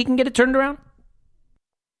you think he can get it turned around?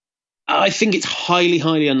 I think it's highly,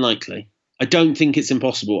 highly unlikely. I don't think it's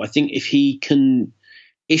impossible. I think if he's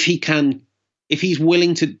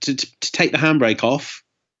willing to take the handbrake off,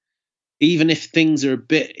 even if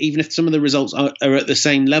some of the results are at the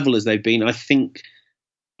same level as they've been, I think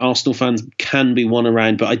Arsenal fans can be won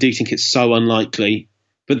around, but I do think it's so unlikely.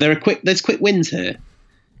 But there's quick wins here.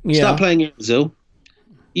 Yeah. Start playing Ozil.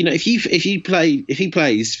 If he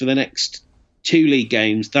plays for the next 2 league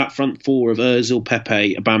games, that front four of Ozil,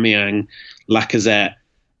 Pepe, Aubameyang, Lacazette,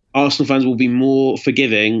 Arsenal fans will be more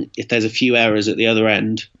forgiving if there's a few errors at the other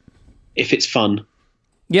end, if it's fun.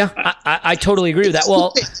 Yeah, I totally agree with that.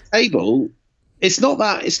 Well, table, it's not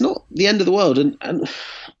the end of the world, and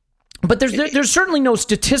but there's certainly no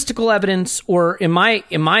statistical evidence, or in my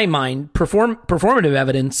mind, performative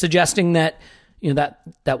evidence suggesting that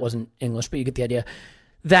that wasn't English, but you get the idea,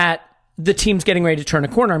 that the team's getting ready to turn a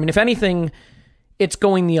corner. I mean, if anything, it's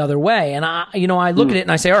going the other way. And I look at it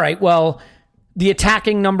and I say, all right, well, the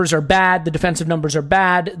attacking numbers are bad, the defensive numbers are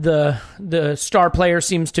bad, the star player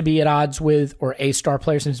seems to be at odds with, or a star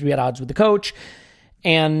player seems to be at odds with the coach,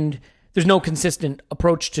 and there's no consistent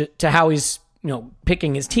approach to how he's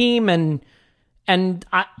picking his team, and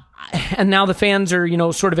now the fans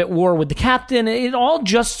are sort of at war with the captain. It all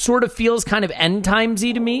just sort of feels kind of end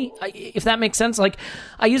timesy to me, if that makes sense. Like,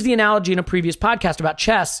 I used the analogy in a previous podcast about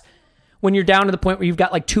chess, when you're down to the point where you've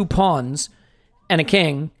got like 2 pawns and a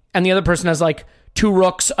king, and the other person has like 2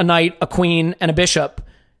 rooks, a knight, a queen, and a bishop.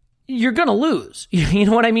 You're gonna lose. You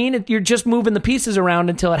know what I mean? You're just moving the pieces around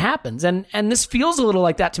until it happens, and this feels a little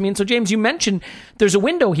like that to me. And so, James, you mentioned there's a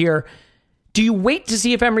window here. Do you wait to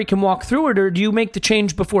see if Emery can walk through it, or do you make the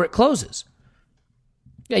change before it closes?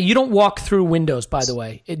 Yeah, you don't walk through windows, by the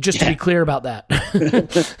way. To be clear about that.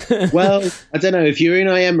 Well, I don't know. If you're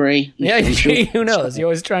Unai Emery... Yeah, sure. Who knows? You're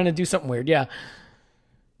always trying to do something weird, yeah.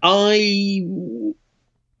 Look,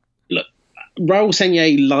 Raul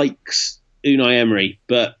Senier likes Unai Emery,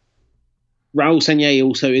 but Raul Senier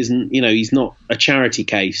also isn't, he's not a charity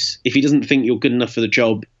case. If he doesn't think you're good enough for the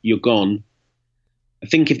job, you're gone. I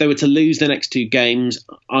think if they were to lose the next 2 games,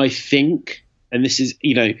 I think, and this is,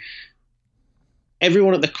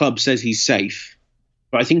 everyone at the club says he's safe,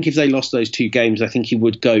 but I think if they lost those 2 games, I think he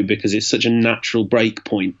would go, because it's such a natural break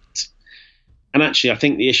point. And actually, I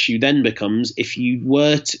think the issue then becomes, if he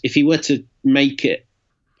were to make it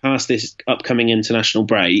past this upcoming international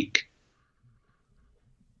break,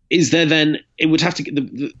 is there then, it would have to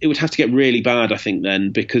get really bad, I think, then,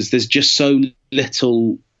 because there's just so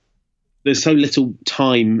little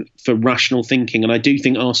time for rational thinking. And I do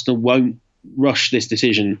think Arsenal won't rush this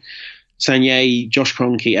decision. Sanier, Josh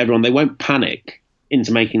Kroenke, everyone, they won't panic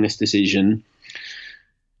into making this decision.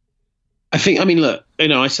 Look,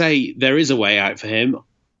 I say there is a way out for him.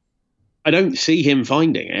 I don't see him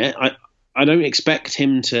finding it. I don't expect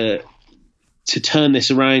him to turn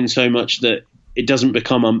this around so much that it doesn't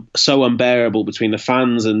become so unbearable between the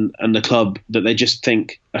fans and the club that they just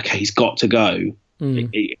think, okay, he's got to go.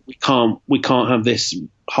 We can't have this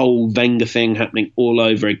whole Wenger thing happening all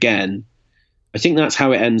over again. I think that's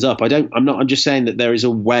how it ends up. I'm just saying that there is a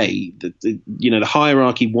way that the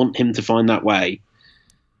hierarchy want him to find that way,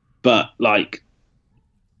 but like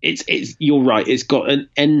it's you're right. It's got an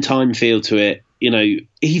end time feel to it.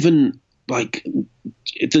 Even like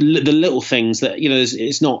the little things that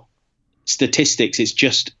it's not statistics. It's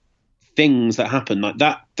just things that happen, like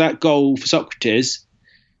that goal for Socrates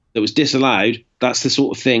that was disallowed. That's the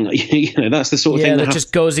sort of thing, that's the sort of thing that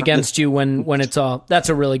just goes against you when it's all. That's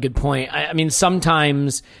a really good point. I mean,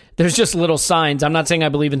 sometimes there's just little signs. I'm not saying I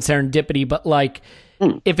believe in serendipity, but like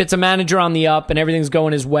if it's a manager on the up and everything's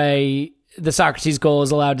going his way, the Socrates goal is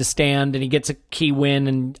allowed to stand and he gets a key win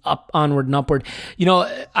and onward and upward.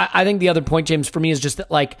 I think the other point, James, for me is just that,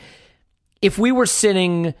 like, if we were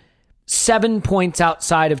sitting 7 points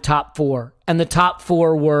outside of top four, and the top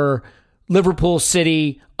four were Liverpool,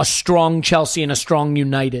 City, a strong Chelsea, and a strong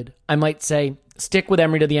United, I might say stick with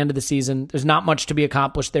Emery to the end of the season. There's not much to be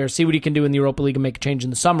accomplished there. See what he can do in the Europa League and make a change in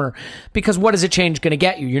the summer, because what is a change going to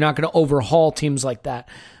get you? You're not going to overhaul teams like that.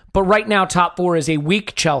 But right now, top four is a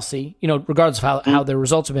weak Chelsea, regardless of how their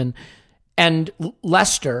results have been, and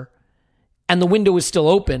Leicester, and the window is still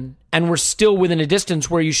open, and we're still within a distance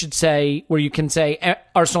where you can say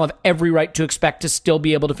Arsenal have every right to expect to still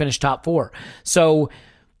be able to finish top four. So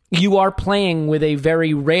you are playing with a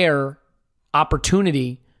very rare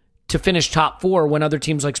opportunity to finish top four when other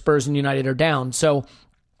teams like Spurs and United are down. So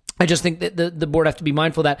I just think that the board have to be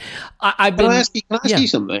mindful of that. Can I ask you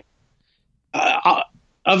something?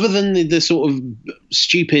 Other than the sort of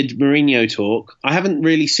stupid Mourinho talk, I haven't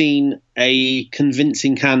really seen a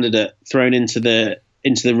convincing candidate thrown into the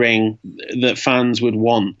ring that fans would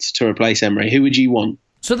want to replace Emery. Who would you want?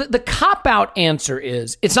 So the cop-out answer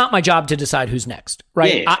is, it's not my job to decide who's next,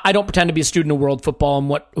 right? Yeah. I don't pretend to be a student of world football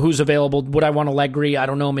and who's available. Would I want Allegri? I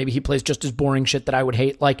don't know. Maybe he plays just as boring shit that I would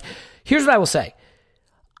hate. Like, here's what I will say.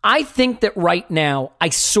 I think that right now, I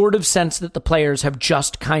sort of sense that the players have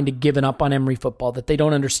just kind of given up on Emery football, that they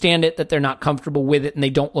don't understand it, that they're not comfortable with it, and they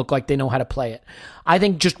don't look like they know how to play it. I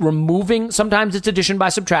think just removing, sometimes it's addition by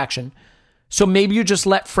subtraction. So maybe you just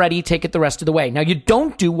let Freddie take it the rest of the way. Now, you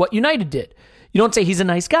don't do what United did. You don't say he's a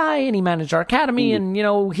nice guy and he managed our academy and,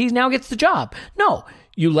 he now gets the job. No,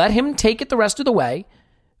 you let him take it the rest of the way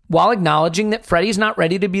while acknowledging that Freddie's not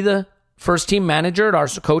ready to be the first team manager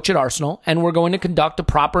coach at Arsenal, and we're going to conduct a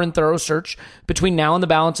proper and thorough search between now and the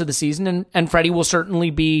balance of the season, and Freddie will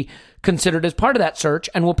certainly be considered as part of that search,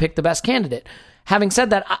 and we'll pick the best candidate. Having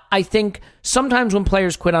said that, I think sometimes when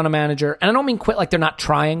players quit on a manager, and I don't mean quit like they're not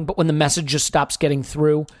trying, but when the message just stops getting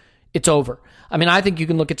through, it's over. I mean, I think you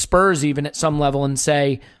can look at Spurs even at some level and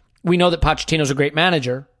say, we know that Pochettino's a great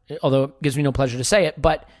manager, although it gives me no pleasure to say it,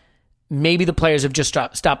 but maybe the players have just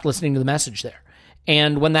stopped listening to the message there.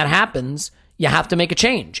 And when that happens, you have to make a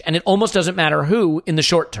change. And it almost doesn't matter who in the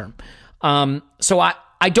short term. So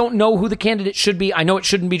I don't know who the candidate should be. I know it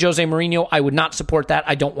shouldn't be Jose Mourinho. I would not support that.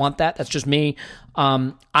 I don't want that. That's just me.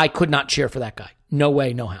 I could not cheer for that guy. No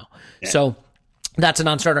way, no how. Yeah. So that's a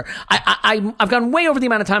non-starter. I've gone way over the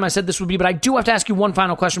amount of time I said this would be, but I do have to ask you one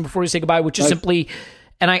final question before we say goodbye, which is simply,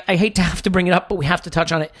 and I hate to have to bring it up, but we have to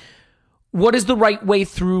touch on it. What is the right way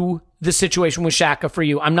through the situation with Xhaka for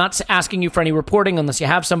you? I'm not asking you for any reporting unless you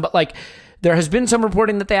have some, but there has been some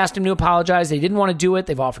reporting that they asked him to apologize. They didn't want to do it.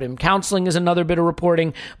 They've offered him counseling as another bit of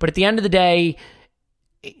reporting. But at the end of the day,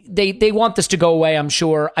 they want this to go away, I'm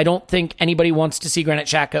sure. I don't think anybody wants to see Granit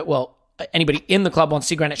Xhaka. Well, anybody in the club wants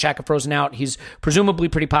to see Granit Xhaka frozen out. He's presumably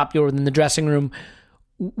pretty popular within the dressing room.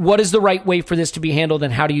 What is the right way for this to be handled,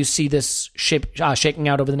 and how do you see this shaking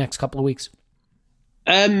out over the next couple of weeks?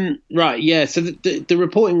 Right, yeah. So the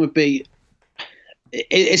reporting would be,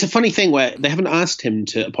 it's a funny thing where they haven't asked him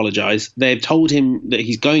to apologise. They've told him that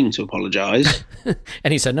he's going to apologise.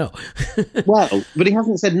 And he said no. Well, but he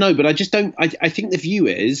hasn't said no, but I just don't, I think the view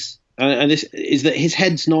is, and this is that his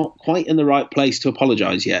head's not quite in the right place to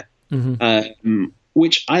apologise yet. Mm-hmm.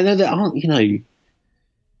 Which I know that aren't,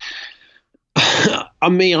 I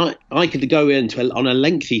mean, I could go on a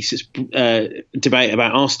lengthy debate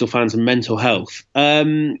about Arsenal fans and mental health.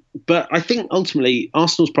 But I think ultimately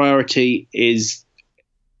Arsenal's priority is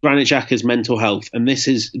Granit Xhaka's mental health, and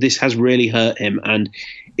this has really hurt him. And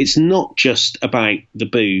it's not just about the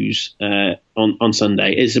boos on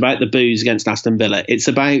Sunday. It's about the boos against Aston Villa. It's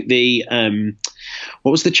about the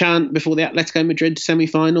what was the chant before the Atletico Madrid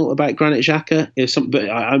semi-final about Granit Xhaka?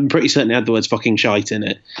 I'm pretty certain it had the words "fucking shite" in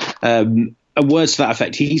it. Words to that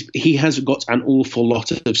effect. He has got an awful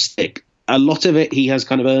lot of stick. A lot of it he has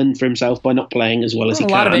kind of earned for himself by not playing as well as he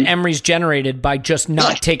can. A lot of it Emery's generated by just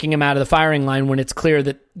not taking him out of the firing line when it's clear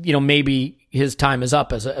that maybe his time is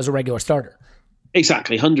up as a regular starter.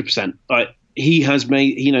 Exactly, 100%. He has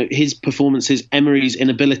made his performances, Emery's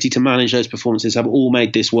inability to manage those performances have all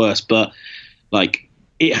made this worse. But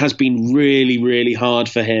it has been really, really hard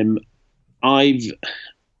for him. I've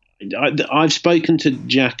spoken to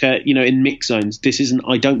Xhaka, in mixed zones.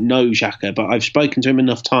 I don't know Xhaka, but I've spoken to him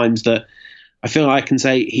enough times that I feel I can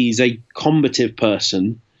say he's a combative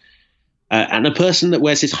person and a person that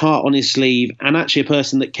wears his heart on his sleeve, and actually a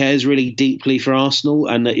person that cares really deeply for Arsenal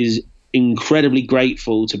and that is incredibly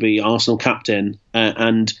grateful to be Arsenal captain.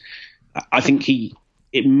 And I think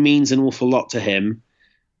it means an awful lot to him.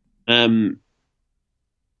 And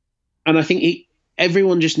I think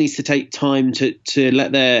everyone just needs to take time to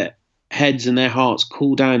let their heads and their hearts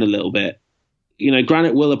cool down a little bit.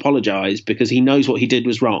 Granit will apologise because he knows what he did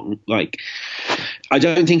was wrong. I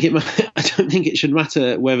don't think it should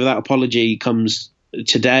matter whether that apology comes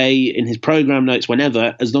today, in his program notes,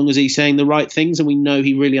 whenever, as long as he's saying the right things and we know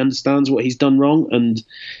he really understands what he's done wrong and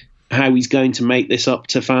how he's going to make this up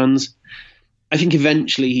to fans. I think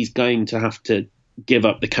eventually he's going to have to give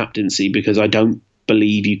up the captaincy, because I don't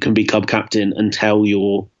believe you can be club captain and tell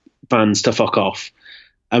your fans to fuck off.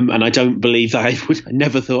 And I don't believe that I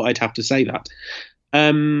never thought I'd have to say that.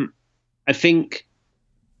 I think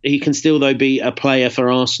he can still, though, be a player for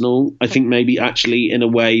Arsenal. I think maybe actually, in a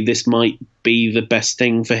way, this might be the best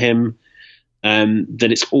thing for him,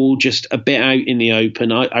 that it's all just a bit out in the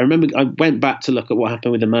open. I remember I went back to look at what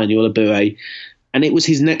happened with Emmanuel Abue, and it was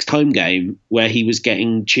his next home game where he was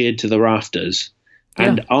getting cheered to the rafters.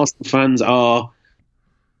 And Arsenal fans are,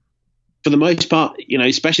 for the most part,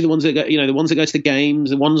 especially the ones that go, the ones that go to the games,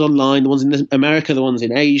 the ones online, the ones in America, the ones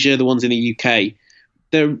in Asia, the ones in the UK,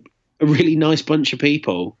 they're a really nice bunch of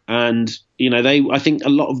people. And, I think a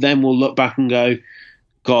lot of them will look back and go,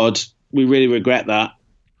 God, we really regret that.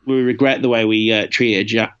 We regret the way we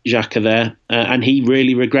treated Xhaka there. And he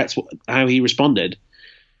really regrets how he responded.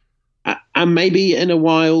 And maybe in a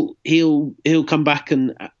while he'll come back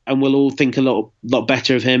and we'll all think a lot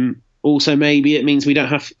better of him. Also, maybe it means he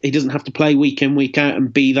doesn't have to play week in, week out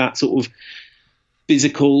and be that sort of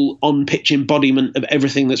physical on-pitch embodiment of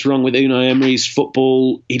everything that's wrong with Unai Emery's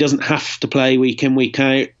football. He doesn't have to play week in, week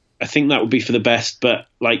out. I think that would be for the best. But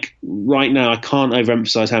right now, I can't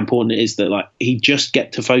overemphasize how important it is that he just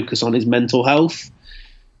get to focus on his mental health.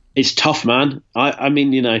 It's tough, man. I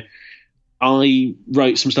mean, I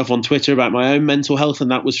wrote some stuff on Twitter about my own mental health,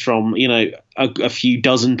 and that was from, a few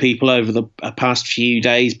dozen people over the past few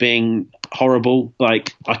days being horrible. I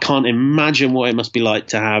can't imagine what it must be like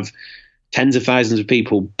to have tens of thousands of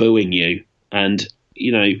people booing you. And,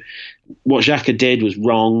 what Xhaka did was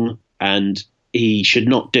wrong, and he should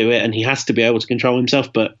not do it, and he has to be able to control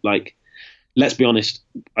himself. But, let's be honest,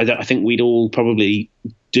 I think we'd all probably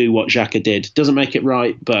do what Xhaka did. Doesn't make it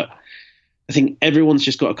right, but I think everyone's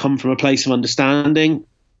just got to come from a place of understanding.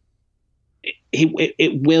 He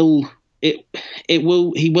will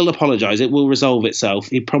apologise. It will resolve itself.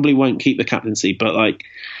 He probably won't keep the captaincy, but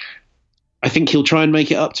I think he'll try and make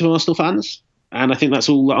it up to Arsenal fans, and I think that's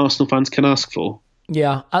all that Arsenal fans can ask for.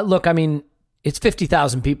 Yeah, look, I mean, it's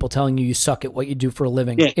 50,000 people telling you suck at what you do for a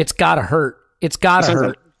living. Yeah. It's gotta hurt. It's gotta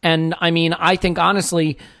hurt. And I mean, I think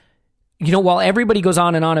honestly, while everybody goes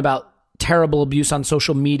on and on about terrible abuse on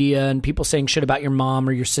social media and people saying shit about your mom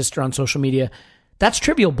or your sister on social media, that's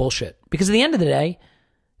trivial bullshit. Because at the end of the day,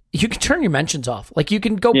 you can turn your mentions off. You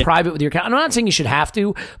can go private with your account. I'm not saying you should have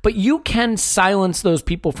to, but you can silence those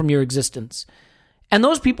people from your existence. And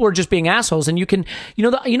those people are just being assholes. And you can, you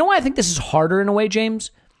know why I think this is harder in a way,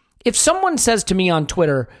 James? If someone says to me on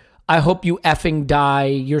Twitter, I hope you effing die,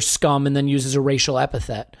 you're scum, and then uses a racial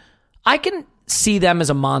epithet, I can see them as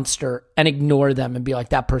a monster and ignore them and be like,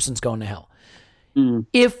 that person's going to hell.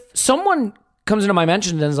 If someone comes into my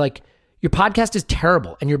mentions and is like, your podcast is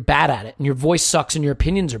terrible and you're bad at it and your voice sucks and your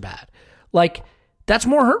opinions are bad, that's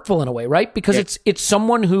more hurtful in a way, right? Because it's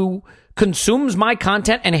someone who consumes my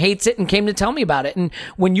content and hates it and came to tell me about it. And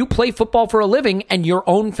when you play football for a living and your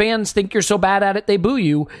own fans think you're so bad at it they boo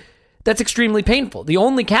you, that's extremely painful. The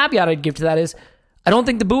only caveat I'd give to that is I don't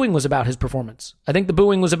think the booing was about his performance. I think the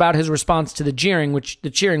booing was about his response to the cheering, which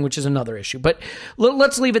is another issue. But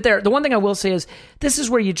let's leave it there. The one thing I will say is this is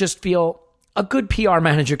where you just feel a good PR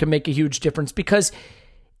manager can make a huge difference, because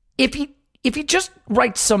if he just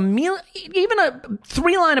writes even a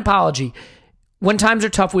 3-line apology, when times are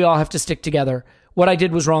tough, we all have to stick together. What I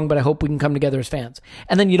did was wrong, but I hope we can come together as fans.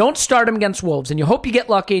 And then you don't start him against Wolves, and you hope you get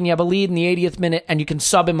lucky and you have a lead in the 80th minute and you can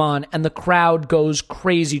sub him on and the crowd goes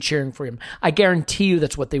crazy cheering for him. I guarantee you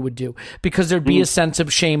that's what they would do, because there'd be a sense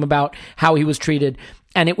of shame about how he was treated,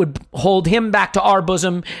 and it would hold him back to our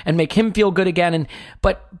bosom and make him feel good again.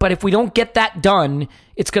 But if we don't get that done,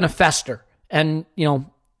 it's going to fester. And,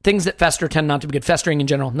 things that fester tend not to be good. Festering in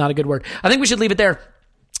general, not a good word. I think we should leave it there.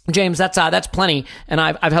 James, that's plenty, and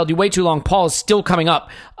I've held you way too long. Paul is still coming up,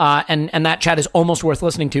 and that chat is almost worth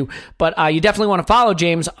listening to. But you definitely want to follow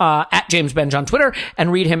James at James Benge on Twitter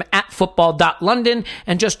and read him at football.london,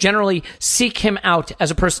 and just generally seek him out as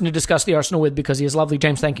a person to discuss the Arsenal with, because he is lovely.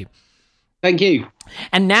 James, thank you. Thank you.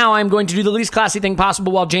 And now I'm going to do the least classy thing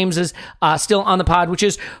possible while James is still on the pod, which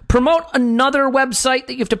is promote another website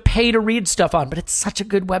that you have to pay to read stuff on. But it's such a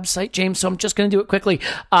good website, James, so I'm just going to do it quickly.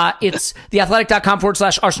 It's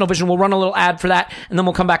theathletic.com/Arsenal Vision. We'll run a little ad for that, and then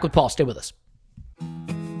we'll come back with Paul. Stay with us.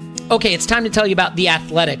 Okay, it's time to tell you about The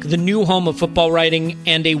Athletic, the new home of football writing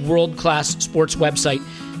and a world-class sports website.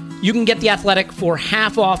 You can get The Athletic for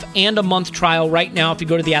half off and a month trial right now if you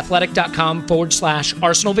go to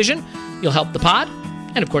theathletic.com/ArsenalVision. You'll help the pod,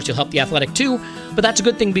 and of course you'll help The Athletic too, but that's a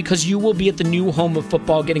good thing because you will be at the new home of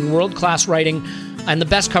football getting world-class writing and the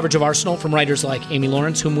best coverage of Arsenal from writers like Amy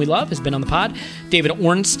Lawrence, whom we love, has been on the pod, David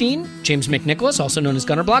Ornstein, James McNicholas, also known as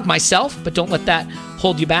Gunnerblog, myself, but don't let that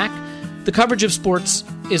hold you back. The coverage of sports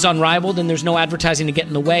is unrivaled, and there's no advertising to get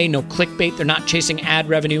in the way, no clickbait. They're not chasing ad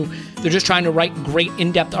revenue. They're just trying to write great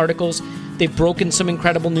in-depth articles. They've broken some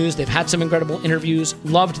incredible news. They've had some incredible interviews.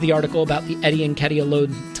 Loved the article about the Eddie Nketiah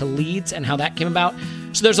loan to Leeds and how that came about.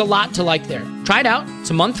 So there's a lot to like there. Try it out.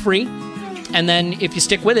 It's a month free. And then if you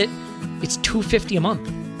stick with it, it's $2.50 a month.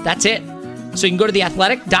 That's it. So you can go to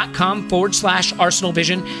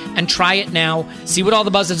theathletic.com/ArsenalVision and try it now. See what all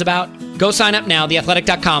the buzz is about. Go sign up now,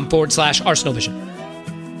 theathletic.com/ArsenalVision.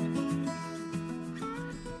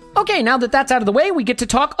 Okay, now that that's out of the way, we get to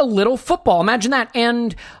talk a little football. Imagine that.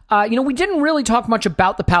 And, we didn't really talk much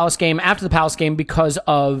about the Palace game after the Palace game because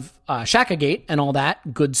of Shaka-gate and all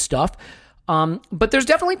that good stuff. But there's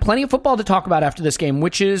definitely plenty of football to talk about after this game,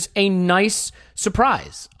 which is a nice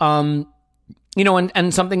surprise. And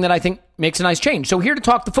something that I think makes a nice change. So here to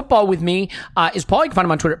talk the football with me is Paul. You can find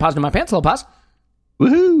him on Twitter at PosInMyPants. Hello, Pos.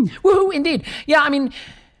 Woohoo! Woohoo, indeed. Yeah, I mean,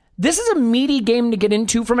 this is a meaty game to get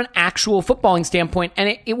into from an actual footballing standpoint,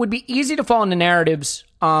 and it would be easy to fall into narratives,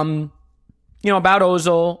 about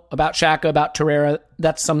Ozil, about Xhaka, about Torreira.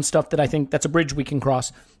 That's some stuff that I think that's a bridge we can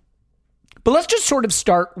cross. But let's just sort of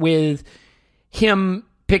start with him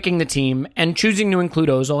picking the team and choosing to include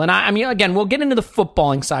Ozil. And I mean, again, we'll get into the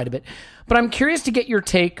footballing side of it, but I'm curious to get your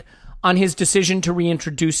take on his decision to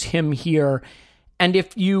reintroduce him here. And if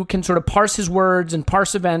you can sort of parse his words and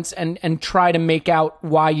parse events and try to make out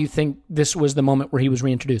why you think this was the moment where he was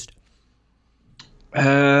reintroduced.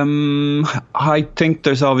 I think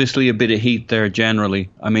there's obviously a bit of heat there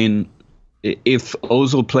generally. I mean, if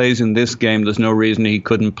Ozil plays in this game, there's no reason he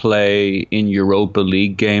couldn't play in Europa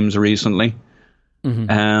League games recently.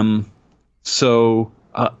 Mm-hmm. So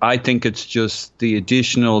I think it's just the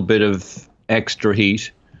additional bit of extra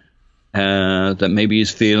heat that maybe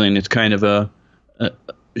he's feeling. It's kind of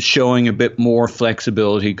showing a bit more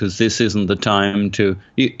flexibility because this isn't the time to.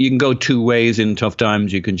 You can go two ways in tough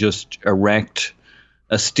times. You can just erect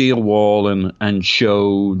a steel wall and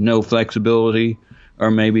show no flexibility,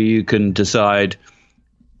 or maybe you can decide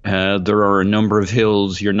there are a number of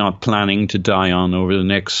hills you're not planning to die on over the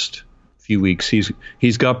next few weeks.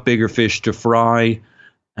 He's got bigger fish to fry,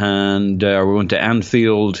 and we're going to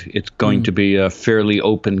Anfield. It's going to be a fairly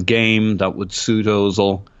open game that would suit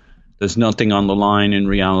Ozil. There's nothing on the line in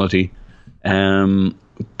reality,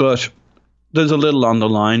 but there's a little on the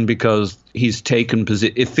line because he's taken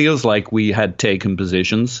position. It feels like we had taken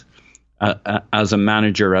positions as a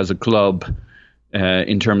manager, as a club,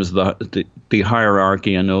 in terms of the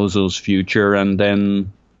hierarchy and Ozil's future, and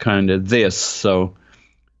then kind of this. So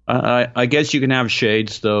I guess you can have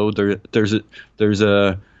shades, though. There's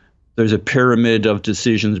a pyramid of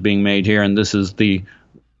decisions being made here, and this is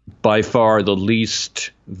by far the least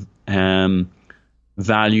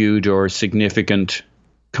valued or significant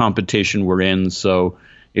competition we're in. So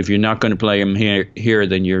if you're not going to play him here,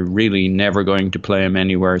 then you're really never going to play him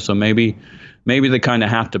anywhere. So maybe they kind of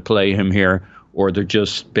have to play him here, or they're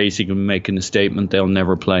just basically making a statement they'll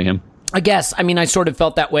never play him. I guess. I mean, I sort of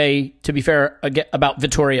felt that way, to be fair, about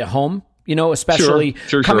Vittoria at home, especially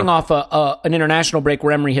coming off an international break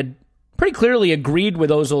where Emery had pretty clearly agreed with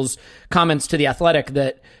Ozil's comments to The Athletic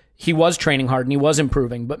that he was training hard and he was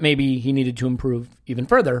improving, but maybe he needed to improve even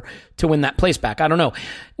further to win that place back. I don't know.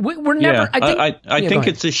 We're never. Yeah, I think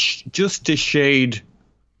it's just a shade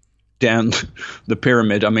down the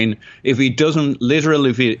pyramid. I mean, if he doesn't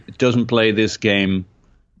play this game,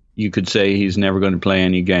 you could say he's never going to play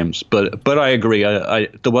any games. But I agree. There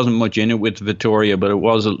wasn't much in it with Vittoria, but it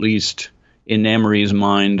was at least in Emery's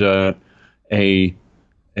mind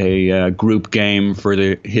a group game for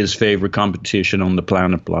his favorite competition on the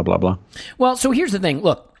planet, blah, blah, blah. Well, so here's the thing.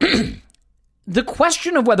 Look, the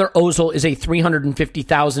question of whether Ozil is a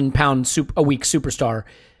 350,000 pound a week superstar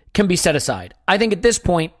can be set aside. I think at this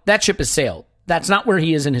point, that ship has sailed. That's not where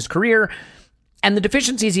he is in his career. And the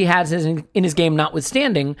deficiencies he has in his game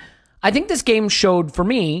notwithstanding, I think this game showed for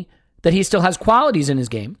me that he still has qualities in his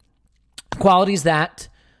game. Qualities that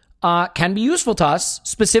can be useful to us,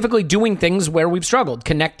 specifically doing things where we've struggled,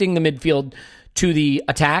 connecting the midfield to the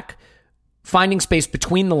attack, finding space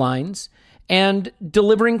between the lines, and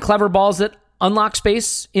delivering clever balls that unlock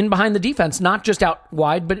space in behind the defense, not just out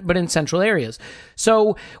wide, but in central areas.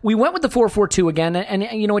 So we went with the 4-4-2 again, and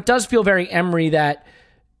it does feel very Emery that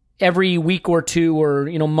every week or two or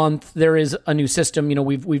month there is a new system.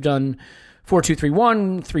 We've done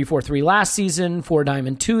 4-2-3-1, 3-4-3 last season,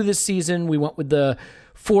 4-diamond-2 this season. We went with the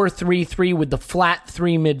 4-3-3 with the flat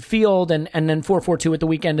 3 midfield, and then 4-4-2 at the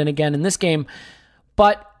weekend and again in this game.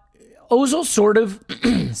 But Ozil sort of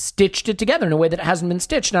stitched it together in a way that it hasn't been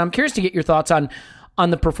stitched. Now I'm curious to get your thoughts on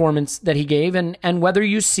the performance that he gave and whether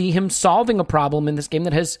you see him solving a problem in this game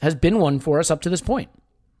that has been one for us up to this point.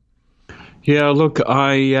 Yeah, look,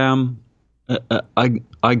 I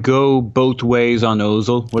go both ways on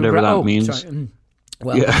Ozil, whatever that means. Sorry.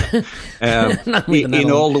 Well, yeah. In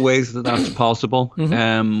all the ways that's possible.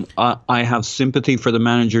 Mm-hmm. I have sympathy for the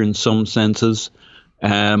manager in some senses,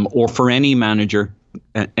 or for any manager,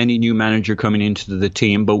 any new manager coming into the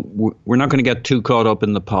team. But we're not going to get too caught up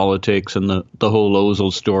in the politics and the whole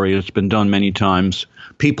Ozil story. It's been done many times.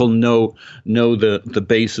 People know the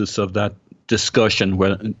basis of that discussion,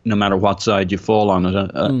 where no matter what side you fall on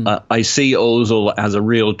it. I see Ozil as a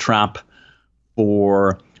real trap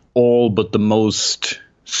for all but the most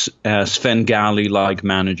Svengali-like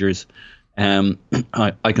managers.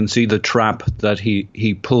 I can see the trap that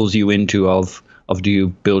he pulls you into of do you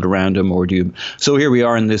build around him or do you... So here we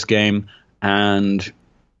are in this game, and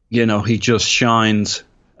he just shines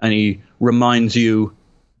and he reminds you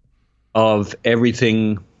of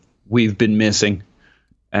everything we've been missing.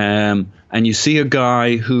 And you see a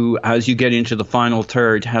guy who, as you get into the final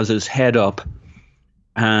third, has his head up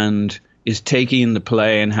and is taking the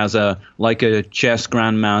play and has like a chess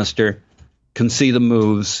grandmaster, can see the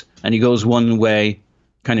moves, and he goes one way,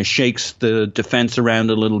 kind of shakes the defense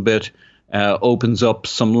around a little bit, opens up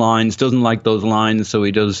some lines, doesn't like those lines, so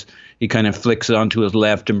he kind of flicks it onto his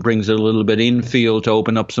left and brings it a little bit infield to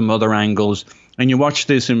open up some other angles. And you watch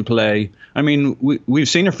this in play. I mean, we've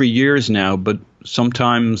seen it for years now, but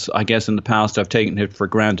sometimes, I guess in the past, I've taken it for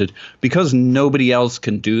granted. Because nobody else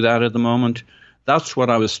can do that at the moment, that's what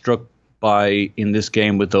I was struck by in this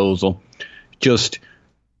game with Ozil. Just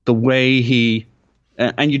the way he...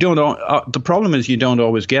 And you don't... the problem is you don't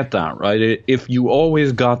always get that, right? If you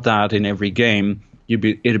always got that in every game,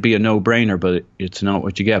 it'd be a no-brainer, but it's not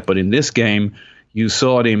what you get. But in this game, you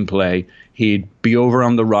saw it in play. He'd be over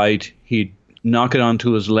on the right. He'd knock it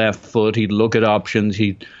onto his left foot. He'd look at options.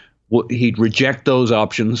 He'd reject those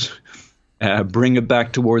options, bring it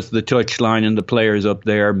back towards the touchline and the players up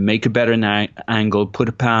there, make a better angle, put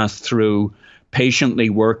a pass through,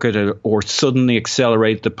 patiently work it or suddenly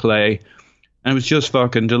accelerate the play. And it was just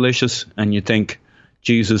fucking delicious. And you think,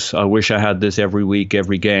 Jesus, I wish I had this every week,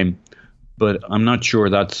 every game. But I'm not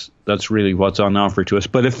sure that's really what's on offer to us.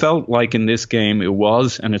 But it felt like in this game it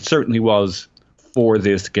was, and it certainly was for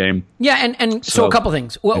this game. Yeah, and so a couple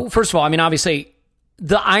things. Well, first of all, I mean, obviously,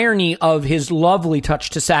 the irony of his lovely touch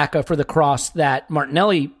to Saka for the cross that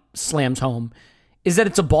Martinelli slams home is that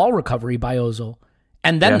it's a ball recovery by Ozil,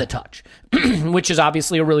 and then the touch, which is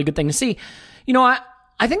obviously a really good thing to see.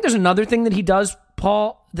 I think there's another thing that he does,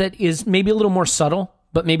 Paul, that is maybe a little more subtle,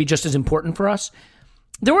 but maybe just as important for us.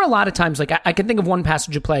 There were a lot of times, like I can think of one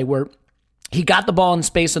passage of play where he got the ball in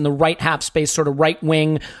space in the right half space, sort of right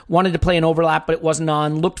wing, wanted to play an overlap, but it wasn't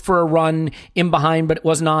on, looked for a run in behind, but it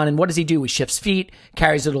wasn't on. And what does he do? He shifts feet,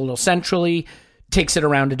 carries it a little centrally, takes it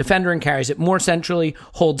around a defender and carries it more centrally,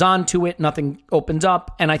 holds on to it, nothing opens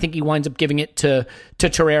up. And I think he winds up giving it to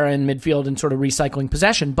Torreira in midfield and sort of recycling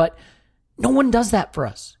possession. But no one does that for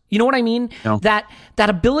us. You know what I mean? No. That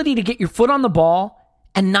ability to get your foot on the ball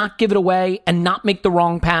and not give it away and not make the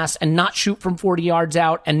wrong pass and not shoot from 40 yards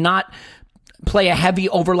out and not play a heavy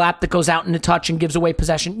overlap that goes out into touch and gives away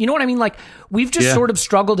possession. You know what I mean? Like, we've just sort of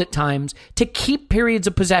struggled at times to keep periods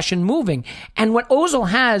of possession moving. And what Ozil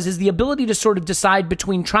has is the ability to sort of decide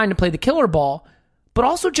between trying to play the killer ball, but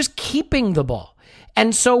also just keeping the ball.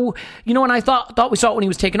 And so, and I thought we saw it when he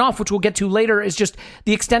was taken off, which we'll get to later, is just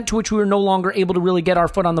the extent to which we were no longer able to really get our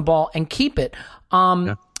foot on the ball and keep it.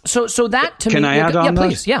 So that to me... Can I add on that?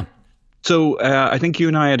 Please, yeah. So I think you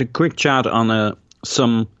and I had a quick chat on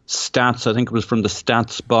some stats. I think it was from the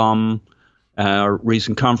Stats Bomb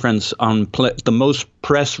recent conference on the most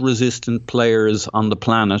press-resistant players on the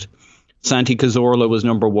planet. Santi Cazorla was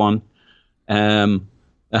number one, and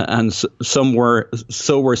so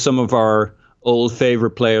were some of our old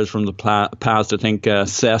favorite players from the past. I think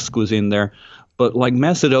Cesc was in there, but like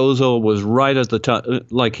Mesut Ozil was right at the top.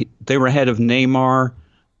 Like they were ahead of Neymar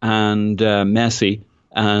and Messi.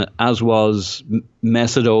 As was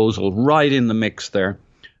Mesut Ozil, right in the mix there.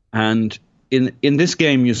 And in this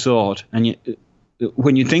game, you saw it. And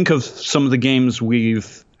when you think of some of the games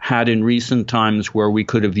we've had in recent times where we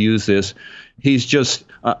could have used this, he's just...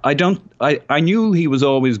 I knew he was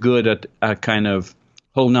always good at kind of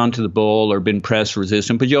holding on to the ball or been press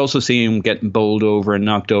resistant, but you also see him getting bowled over and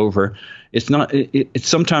knocked over. It's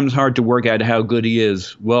sometimes hard to work out how good he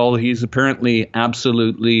is. Well, he's apparently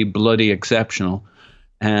absolutely bloody exceptional.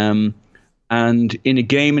 And in a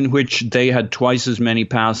game in which they had twice as many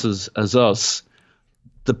passes as us,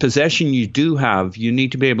 the possession you do have, you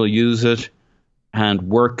need to be able to use it and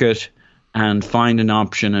work it and find an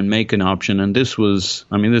option and make an option. And he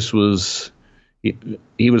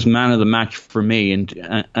was man of the match for me,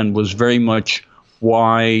 and was very much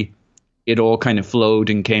why it all kind of flowed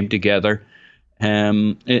and came together.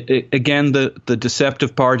 Again, the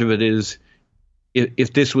deceptive part of it is,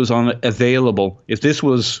 if this was available, if this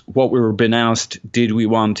was what we were being asked, did we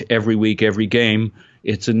want every week, every game,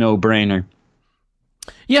 it's a no-brainer.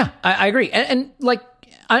 Yeah, I agree. And like,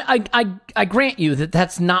 I grant you that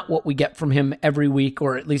that's not what we get from him every week,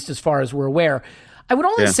 or at least as far as we're aware. I would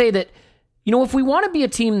only say that, if we want to be a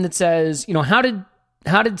team that says, how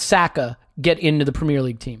did Saka get into the Premier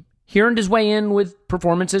League team? He earned his way in with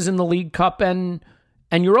performances in the League Cup and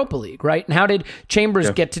Europa League, right? And how did Chambers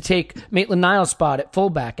get to take Maitland-Niles' spot at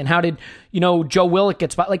fullback? And how did, Joe Willock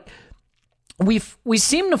get spot? Like, we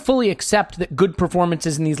seem to fully accept that good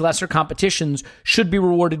performances in these lesser competitions should be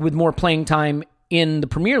rewarded with more playing time in the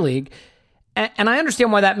Premier League. And I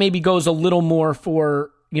understand why that maybe goes a little more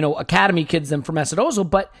for, academy kids than for Mesut Ozil.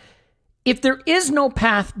 But if there is no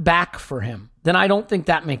path back for him, then I don't think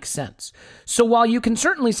that makes sense. So while you can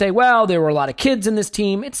certainly say, well, there were a lot of kids in this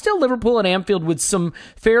team, it's still Liverpool at Anfield with some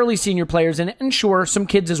fairly senior players in it, and sure, some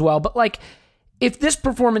kids as well. But like, if this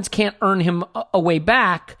performance can't earn him a way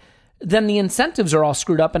back, then the incentives are all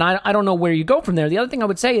screwed up, and I don't know where you go from there. The other thing I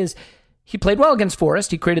would say is he played well against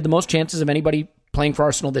Forest. He created the most chances of anybody playing for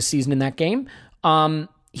Arsenal this season in that game.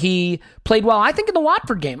 He played well, I think, in the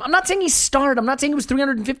Watford game. I'm not saying he starred. I'm not saying he was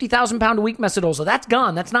 £350,000 a week Mesut Ozil. That's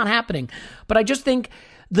gone. That's not happening. But I just think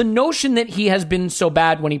the notion that he has been so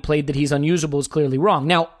bad when he played that he's unusable is clearly wrong.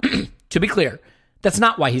 Now, to be clear, that's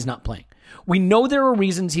not why he's not playing. We know there are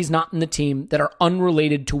reasons he's not in the team that are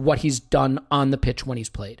unrelated to what he's done on the pitch when he's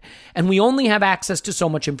played. And we only have access to so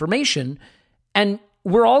much information, and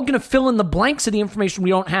we're all going to fill in the blanks of the information we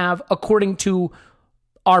don't have according to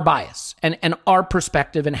our bias and our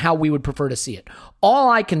perspective and how we would prefer to see it.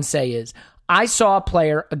 All I can say is I saw a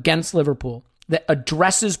player against Liverpool that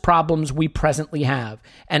addresses problems we presently have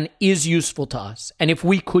and is useful to us. And if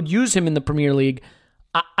we could use him in the Premier League,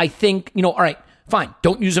 I think, all right, fine.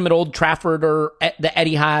 Don't use him at Old Trafford or at the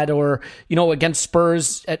Etihad or, against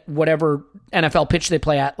Spurs at whatever NFL pitch they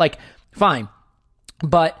play at. Like, fine.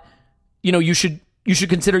 But, you should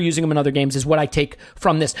consider using him in other games is what I take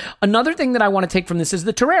from this. Another thing that I want to take from this is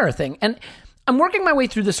the Torreira thing. And I'm working my way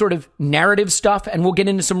through the sort of narrative stuff, and we'll get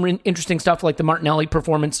into some interesting stuff like the Martinelli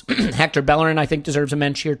performance. Hector Bellerin, I think, deserves a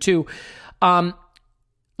mention here too.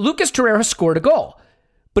 Lucas Torreira scored a goal,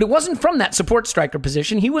 but it wasn't from that support striker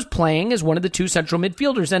position. He was playing as one of the two central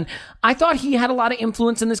midfielders, and I thought he had a lot of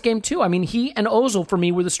influence in this game too. I mean, he and Ozil, for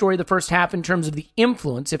me, were the story of the first half in terms of the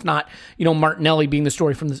influence, if not, Martinelli being the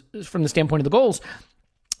story from the standpoint of the goals.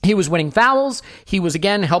 He was winning fouls. He was,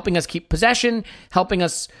 again, helping us keep possession, helping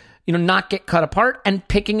us, not get cut apart, and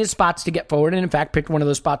picking his spots to get forward, and in fact, picked one of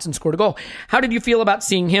those spots and scored a goal. How did you feel about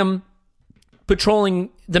seeing him patrolling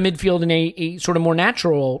the midfield in a sort of more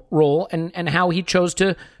natural role, and how he chose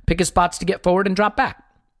to pick his spots to get forward and drop back?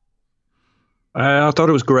 I thought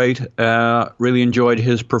it was great. Really enjoyed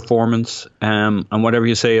his performance. And whatever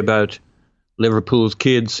you say about Liverpool's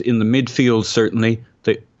kids in the midfield, certainly,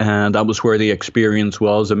 that was where the experience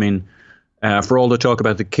was. I mean, for all the talk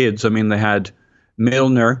about the kids, I mean, they had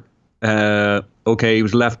Milner. He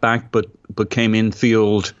was left back, but came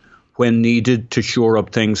infield when needed to shore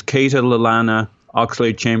up things. Keita, Lallana,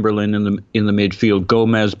 Oxlade-Chamberlain in the midfield.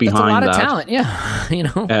 Gomez behind that. That's a lot of talent,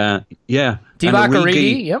 yeah. Divock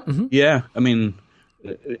Origi, yep. Mm-hmm. Yeah, I mean,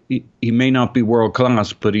 he may not be world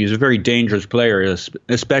class, but he's a very dangerous player,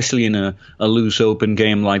 especially in a loose open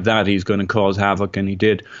game like that. He's going to cause havoc, and he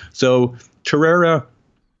did. So Torreira,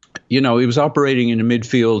 he was operating in a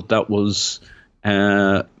midfield that was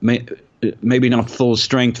maybe not full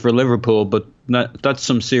strength for Liverpool, but that's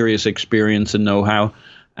some serious experience and know-how.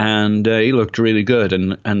 And he looked really good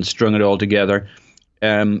and strung it all together.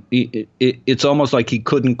 It's almost like he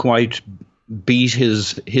couldn't quite beat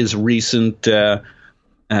his recent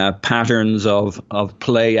patterns of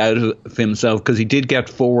play out of himself, because he did get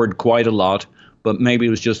forward quite a lot, but maybe it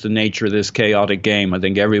was just the nature of this chaotic game. I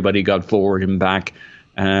think everybody got forward and back,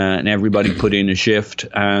 and everybody put in a shift.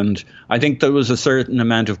 And I think there was a certain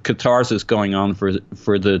amount of catharsis going on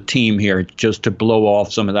for the team here, just to blow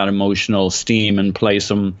off some of that emotional steam and play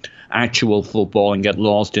some actual football and get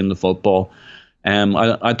lost in the football.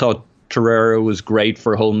 I thought Torreira was great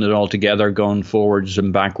for holding it all together, going forwards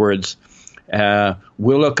and backwards.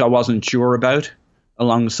 Willock, I wasn't sure about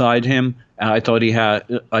alongside him. I thought he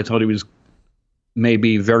was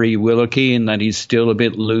maybe very Willocky in that he's still a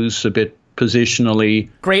bit loose, a bit positionally.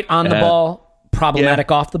 Great on the ball,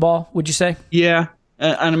 problematic off the ball, would you say? Yeah.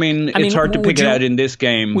 And I mean, it's hard to pick it out in this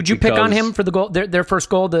game. Would you pick on him for the goal, their first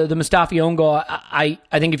goal, the Mustafi own goal? I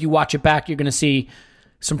think if you watch it back, you're going to see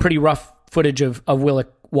some pretty rough footage of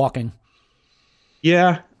Willock walking.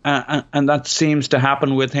 Yeah, and that seems to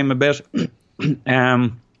happen with him a bit.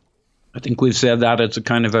 I think we've said that it's a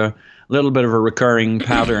kind of a little bit of a recurring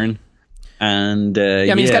pattern. And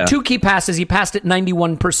he's got 2 key passes. He passed it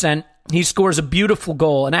 91%. He scores a beautiful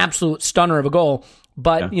goal, an absolute stunner of a goal.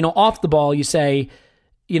 But off the ball, you say,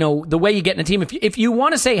 the way you get in a team. If you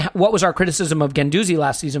want to say what was our criticism of Guendouzi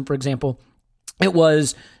last season, for example, it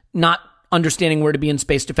was not understanding where to be in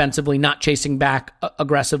space defensively, not chasing back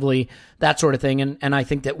aggressively, that sort of thing. And I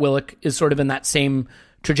think that Willock is sort of in that same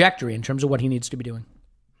trajectory in terms of what he needs to be doing.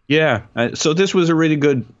 Yeah, so this was a really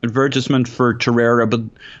good advertisement for Torreira, but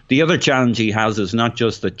the other challenge he has is not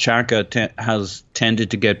just that Xhaka has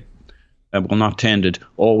tended to get,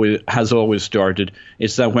 has always started.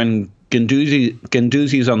 It's that when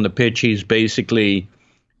Guendouzi's on the pitch, he's basically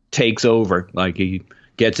takes over. Like he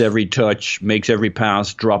gets every touch, makes every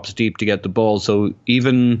pass, drops deep to get the ball. So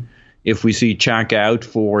even if we see Xhaka out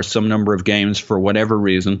for some number of games for whatever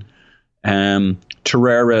reason,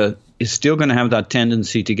 Torreira is still going to have that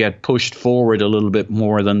tendency to get pushed forward a little bit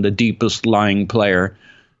more than the deepest lying player.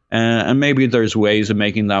 And maybe there's ways of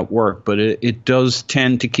making that work, but it does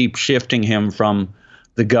tend to keep shifting him from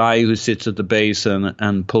the guy who sits at the base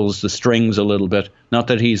and pulls the strings a little bit. Not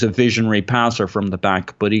that he's a visionary passer from the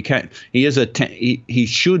back, but he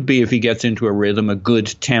should be, if he gets into a rhythm, a good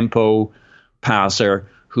tempo passer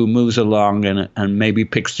who moves along and maybe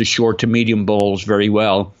picks the short to medium balls very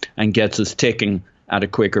well and gets us ticking at a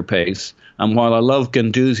quicker pace. And while I love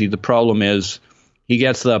Guendouzi, the problem is he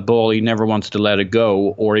gets that ball, he never wants to let it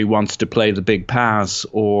go, or he wants to play the big pass,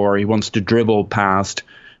 or he wants to dribble past.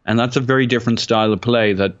 And that's a very different style of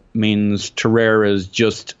play. That means Torreira is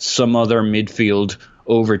just some other midfield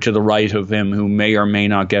over to the right of him who may or may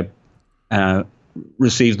not get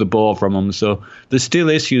receive the ball from him. So there's still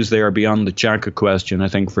issues there beyond the Xhaka question, I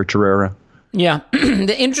think, for Torreira. Yeah.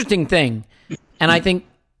 The interesting thing, and I think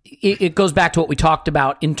it goes back to what we talked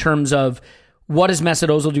about in terms of what does Mesut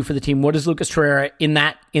Ozil do for the team? What does Lucas Torreira in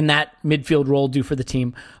that midfield role do for the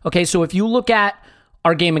team? Okay, so if you look at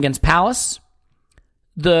our game against Palace,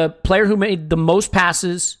 the player who made the most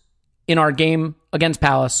passes in our game against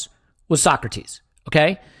Palace was Socrates.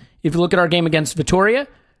 Okay? If you look at our game against Vitória,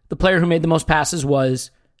 the player who made the most passes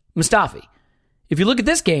was Mustafi. If you look at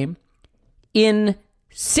this game, in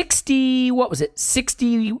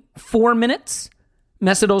 64 minutes,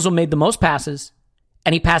 Mesut Ozil made the most passes,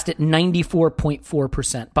 and he passed it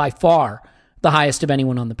 94.4%, by far the highest of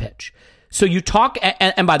anyone on the pitch. So you talk,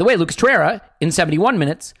 and by the way, Lucas Torreira, in 71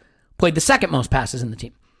 minutes, played the second most passes in the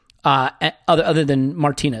team, other than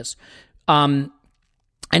Martinez. And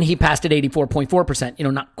he passed at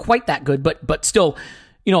 84.4%. Not quite that good, but still,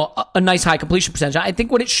 a nice high completion percentage. I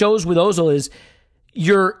think what it shows with Ozil is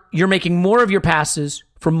you're making more of your passes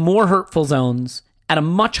from more hurtful zones at a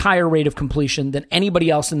much higher rate of completion than anybody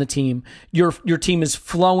else in the team. Your team is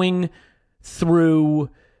flowing through.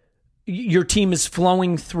 Your team is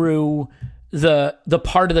flowing through the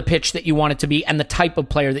part of the pitch that you want it to be and the type of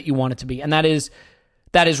player that you want it to be, and that is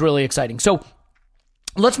really exciting. So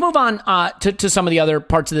let's move on to some of the other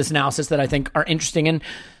parts of this analysis that I think are interesting. And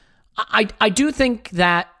I do think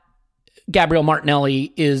that Gabriel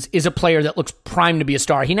Martinelli is a player that looks primed to be a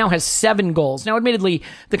star. He now has 7 goals. Now, admittedly,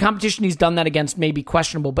 the competition he's done that against may be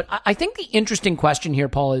questionable, but I think the interesting question here,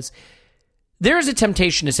 Paul, is there is a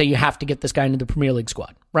temptation to say you have to get this guy into the Premier League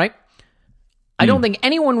squad, right? I don't think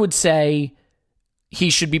anyone would say he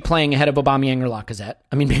should be playing ahead of Aubameyang or Lacazette.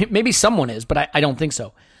 I mean, maybe someone is, but I don't think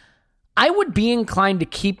so. I would be inclined to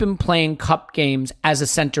keep him playing cup games as a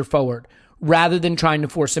center forward rather than trying to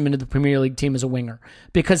force him into the Premier League team as a winger,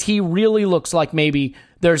 because he really looks like maybe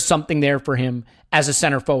there's something there for him as a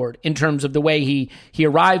center forward in terms of the way he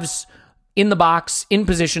arrives in the box, in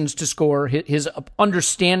positions to score, his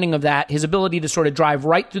understanding of that, his ability to sort of drive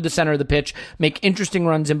right through the center of the pitch, make interesting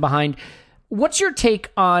runs in behind. What's your take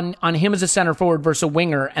on him as a center forward versus a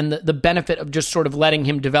winger and the benefit of just sort of letting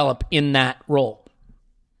him develop in that role?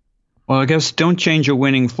 Well, I guess don't change a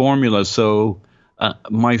winning formula. So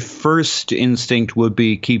my first instinct would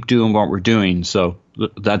be keep doing what we're doing. So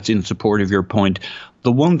that's in support of your point.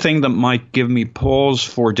 The one thing that might give me pause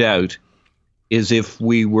for doubt is if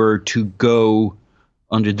we were to go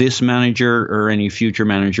under this manager or any future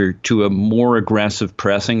manager to a more aggressive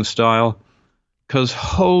pressing style. Because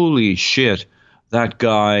holy shit, that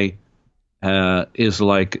guy is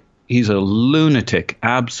like, he's a lunatic,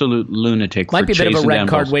 absolute lunatic. Might be a bit of a red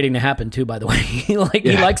card waiting to happen too, by the way. He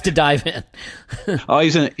likes to dive in.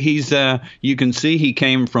 He's you can see he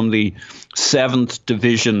came from the 7th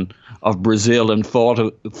division of Brazil and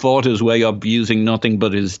fought his way up using nothing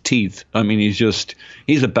but his teeth. I mean,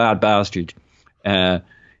 he's a bad bastard.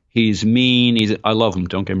 He's mean. I love him.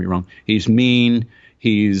 Don't get me wrong. He's mean.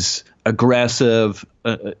 He's aggressive,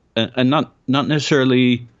 and not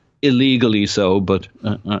necessarily illegally so, but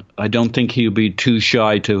I don't think he'll be too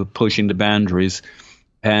shy to pushing the boundaries.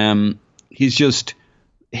 He's just,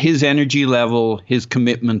 his energy level, his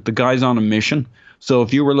commitment, the guy's on a mission. So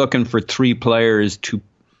if you were looking for 3 players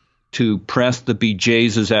to press the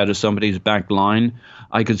bejesus out of somebody's back line,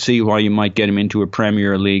 I could see why you might get him into a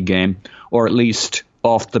Premier League game, or at least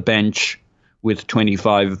off the bench with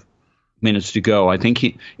 25 minutes to go. I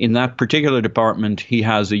think in that particular department, he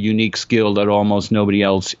has a unique skill that almost nobody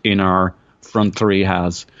else in our front 3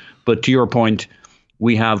 has. But to your point,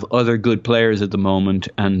 we have other good players at the moment,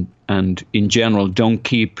 and in general, don't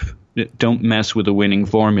mess with the winning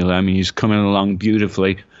formula. I mean, he's coming along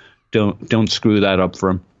beautifully. Don't screw that up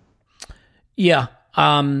for him. Yeah,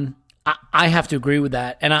 I have to agree with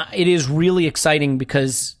that, and it is really exciting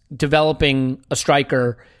because developing a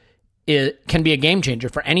striker can be a game changer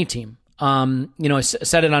for any team. I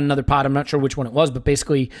said it on another pod. I'm not sure which one it was, but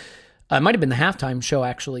basically, it might have been the halftime show,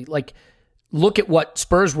 actually. Like, look at what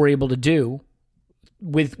Spurs were able to do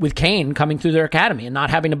with Kane coming through their academy and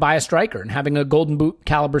not having to buy a striker and having a Golden Boot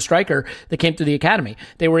caliber striker that came through the academy.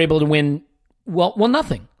 They were able to win, well,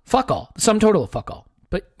 nothing. Fuck all. The sum total of fuck all.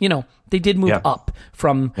 But, they did move up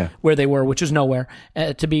from where they were, which is nowhere,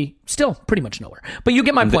 to be still pretty much nowhere. But you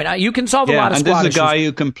get my point. You can solve a lot of squad issues. And this is a guy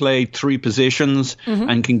who can play 3 positions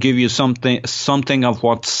and can give you something of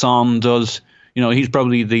what Son does. He's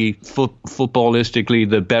probably footballistically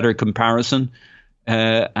the better comparison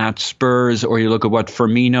at Spurs, or you look at what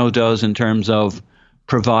Firmino does in terms of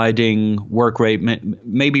providing work rate.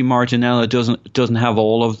 Maybe Martinelli doesn't have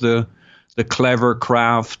all of the clever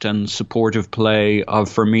craft and supportive play of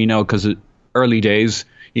Firmino, because early days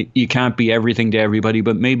you can't be everything to everybody,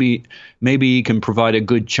 but maybe he can provide a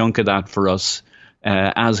good chunk of that for us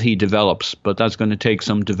as he develops. But that's going to take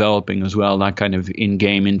some developing as well, that kind of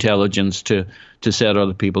in-game intelligence to set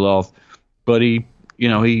other people off. But he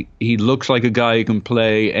looks like a guy who can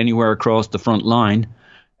play anywhere across the front line,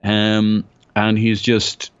 and his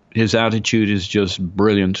attitude is just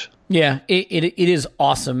brilliant. Yeah, it is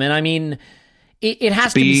awesome. And I mean, it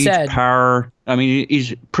has to be said. Power. I mean,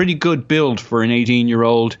 he's pretty good build for an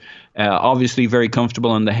 18-year-old. Obviously very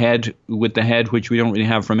comfortable on the head, which we don't really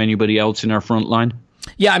have from anybody else in our front line.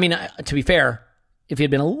 Yeah, I mean, to be fair, if he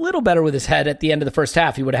had been a little better with his head at the end of the first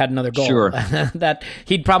half, he would have had another goal. Sure. That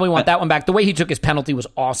he'd probably want that one back. The way he took his penalty was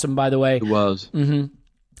awesome, by the way. It was. Mm-hmm. And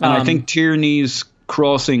I think Tierney's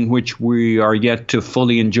crossing, which we are yet to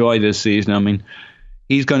fully enjoy this season, I mean,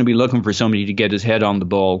 he's going to be looking for somebody to get his head on the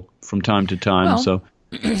ball from time to time. Well, so,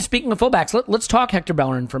 speaking of fullbacks, let's talk Hector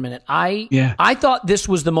Bellerin for a minute. I thought this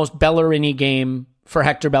was the most Bellerin-y game for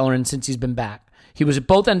Hector Bellerin since he's been back. He was at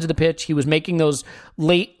both ends of the pitch. He was making those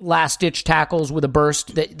late last-ditch tackles with a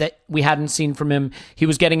burst that we hadn't seen from him. He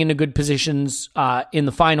was getting into good positions in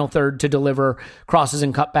the final third to deliver crosses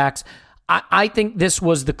and cutbacks. I think this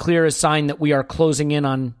was the clearest sign that we are closing in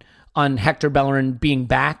on Hector Bellerin being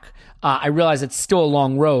back. I realize it's still a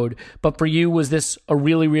long road, but for you, was this a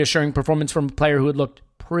really reassuring performance from a player who had looked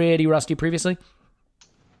pretty rusty previously?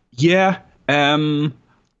 Yeah.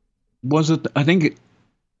 Was it, I think,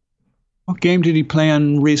 what game did he play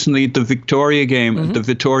on recently? The Victoria game. Mm-hmm. The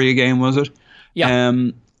Victoria game, was it? Yeah.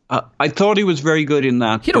 I thought he was very good in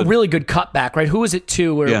that. He had a really good cutback, right? Who was it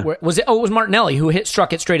to? Where was it? Oh, it was Martinelli who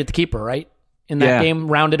struck it straight at the keeper, right? In that game,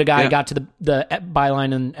 rounded a guy, got to the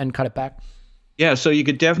byline and cut it back. Yeah, so you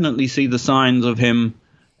could definitely see the signs of him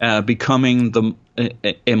becoming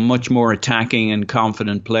a much more attacking and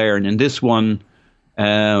confident player. And in this one,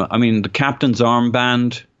 I mean, the captain's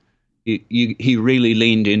armband, he really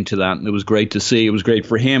leaned into that, and it was great to see. It was great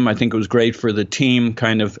for him. I think it was great for the team.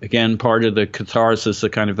 Kind of, again, part of the catharsis, a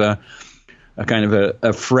kind of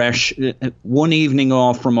a fresh one evening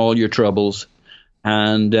off from all your troubles.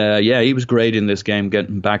 And he was great in this game,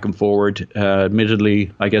 getting back and forward.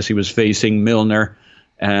 Admittedly, I guess he was facing Milner,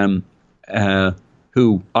 who I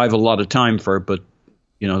have a lot of time for, but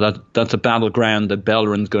that's a battleground that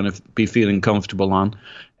Bellerin's going to be feeling comfortable on.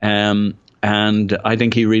 And I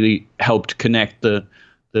think he really helped connect the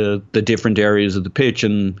the different areas of the pitch.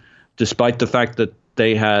 And despite the fact that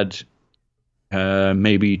they had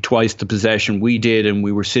maybe twice the possession we did, and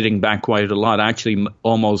we were sitting back quite a lot, actually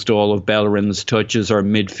almost all of Bellerin's touches are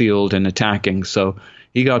midfield and attacking. So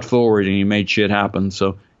he got forward and he made shit happen.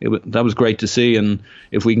 So that was great to see. And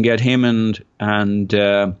if we can get him and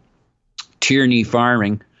Tierney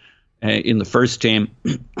firing in the first team,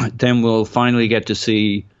 then we'll finally get to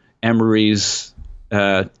see Emery's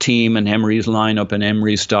team and Emery's lineup and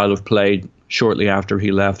Emery's style of play shortly after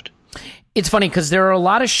he left. It's funny because there are a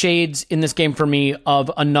lot of shades in this game for me of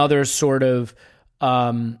another sort of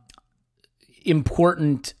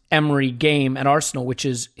important Emery game at Arsenal, which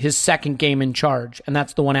is his second game in charge. And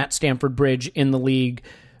that's the one at Stamford Bridge in the league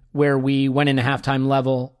where we went into halftime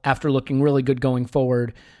level after looking really good going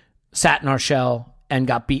forward, sat in our shell and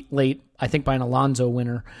got beat late, I think by an Alonso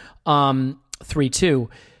winner, 3-2,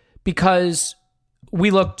 because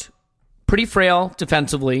we looked pretty frail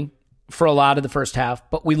defensively for a lot of the first half,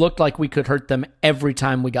 but we looked like we could hurt them every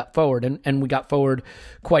time we got forward, and we got forward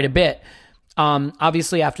quite a bit.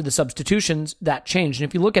 Obviously, after the substitutions, that changed. And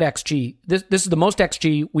if you look at XG, this is the most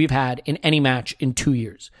XG we've had in any match in 2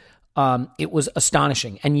 years. It was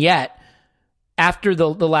astonishing. And yet, after the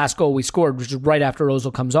last goal we scored, which is right after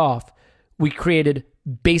Ozil comes off, we created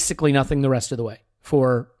basically nothing the rest of the way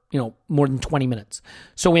for more than 20 minutes.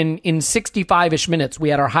 So in 65-ish minutes, we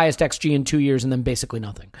had our highest XG in 2 years and then basically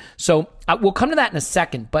nothing. So we'll come to that in a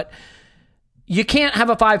second, but you can't have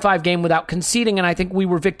a 5-5 game without conceding, and I think we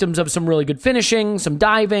were victims of some really good finishing, some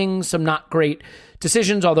diving, some not great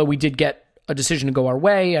decisions, although we did get a decision to go our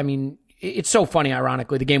way. I mean, it's so funny,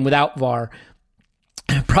 ironically, the game without VAR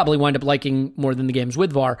probably wind up liking more than the games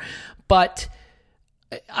with VAR. But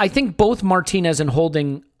I think both Martinez and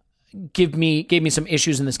Holding gave me some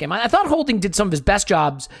issues in this game. I thought Holding did some of his best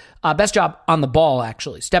job on the ball,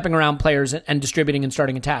 actually, stepping around players and distributing and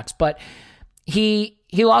starting attacks. But he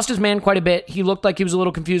lost his man quite a bit. He looked like he was a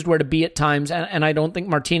little confused where to be at times, and I don't think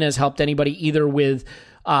Martinez helped anybody either with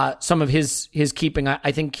some of his keeping.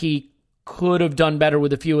 I think he could have done better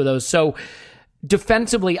with a few of those. So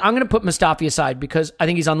defensively, I'm going to put Mustafi aside because I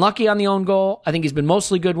think he's unlucky on the own goal. I think he's been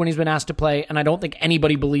mostly good when he's been asked to play, and I don't think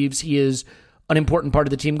anybody believes he is an important part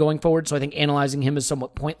of the team going forward. So I think analyzing him is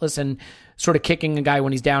somewhat pointless, and sort of kicking a guy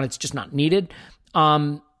when he's down, it's just not needed.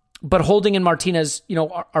 But Holding and Martinez,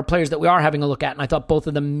 are players that we are having a look at, and I thought both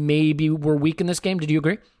of them maybe were weak in this game. Did you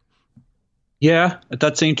agree? Yeah,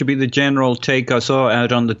 that seemed to be the general take I saw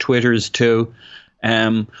out on the Twitters too.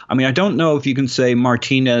 I don't know if you can say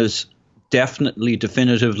Martinez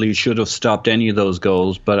definitively should have stopped any of those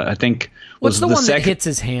goals, but I think what's the one that hits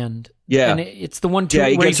his hand? Yeah, and it's the one too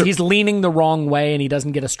where he's leaning the wrong way and he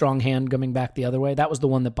doesn't get a strong hand coming back the other way. That was the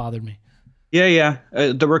one that bothered me. Yeah.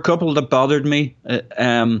 There were a couple that bothered me.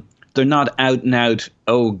 They're not out and out.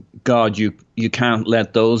 Oh God, you can't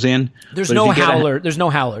let those in. There's no howler. There's no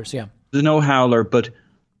howlers. Yeah, there's no howler. But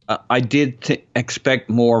I did expect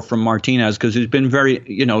more from Martinez because he's been very.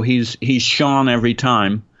 He's shone every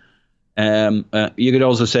time. You could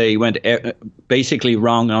also say he went basically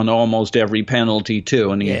wrong on almost every penalty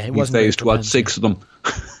too, and he faced 6 of them.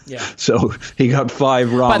 Yeah. So he got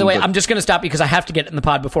 5 wrong. By the way, I'm just going to stop because I have to get in the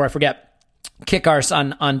pod before I forget. Kickars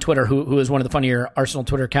on Twitter, who is one of the funnier Arsenal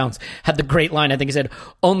Twitter accounts, had the great line. I think he said,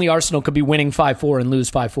 "Only Arsenal could be winning 5-4 and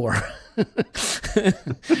lose 5-4."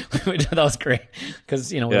 That was great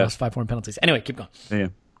because we lost 5-4 in penalties. Anyway, keep going. Yeah,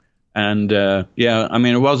 and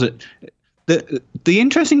it was the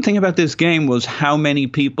interesting thing about this game was how many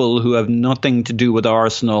people who have nothing to do with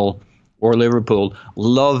Arsenal or Liverpool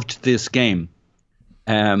loved this game.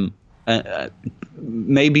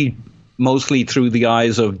 Maybe mostly through the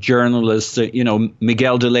eyes of journalists.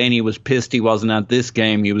 Miguel Delaney was pissed he wasn't at this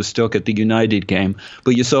game. He was stuck at the United game.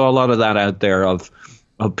 But you saw a lot of that out there of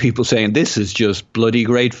people saying, this is just bloody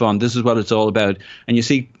great fun. This is what it's all about. And you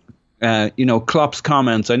see, Klopp's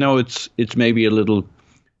comments. I know it's maybe a little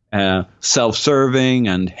self-serving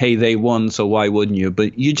and, hey, they won, so why wouldn't you?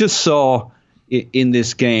 But you just saw in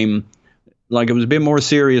this game, like it was a bit more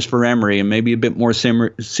serious for Emery and maybe a bit more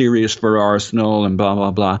serious for Arsenal and blah,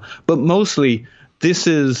 blah, blah. But mostly, this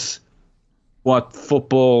is what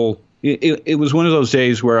football... It was one of those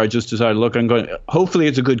days where I just decided, look, hopefully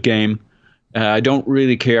it's a good game. I don't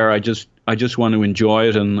really care. I just want to enjoy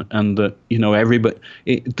it. And everybody...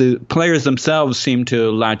 the players themselves seem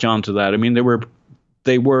to latch onto that. I mean,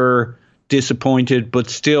 they were disappointed, but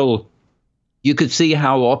still... You could see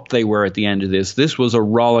how up they were at the end of this. This was a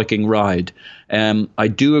rollicking ride. I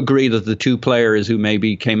do agree that the 2 players who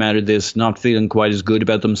maybe came out of this not feeling quite as good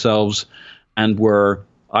about themselves and were,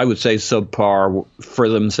 I would say, subpar for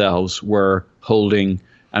themselves were Holding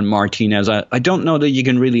and Martinez. I don't know that you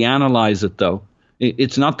can really analyze it, though.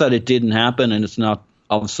 It's not that it didn't happen and it's not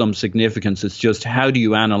of some significance. It's just, how do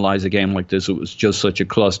you analyze a game like this? It was just such a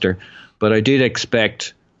cluster. But I did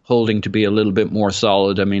expect Holding to be a little bit more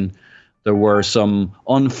solid. I mean, there were some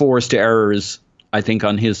unforced errors, I think,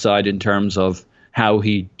 on his side in terms of how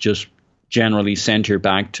he just generally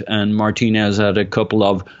centre-backed, and Martinez had a couple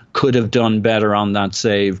of could have done better on that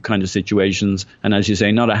save kind of situations. And as you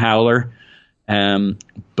say, not a howler,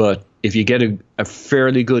 but if you get a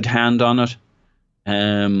fairly good hand on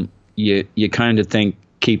it, you kind of think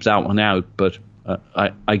keep that one out. But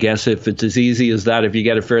I guess if it's as easy as that, if you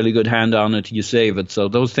get a fairly good hand on it, you save it. So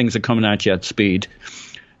those things are coming at you at speed.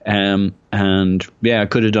 And yeah, I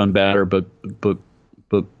could have done better, but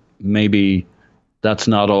maybe that's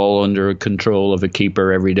not all under control of a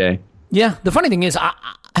keeper every day. Yeah, the funny thing is,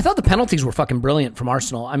 I thought the penalties were fucking brilliant from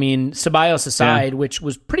Arsenal. I mean, Ceballos aside, which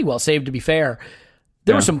was pretty well saved, to be fair.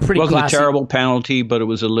 There were some pretty classy. It wasn't a terrible penalty, but it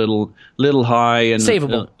was a little high and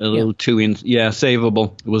savable. A little too in. Yeah,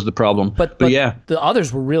 savable was the problem. But yeah, the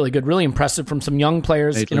others were really good, really impressive from some young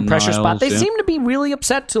players in a pressure spot. They seem to be really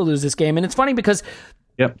upset to lose this game, and it's funny because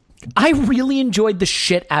I really enjoyed the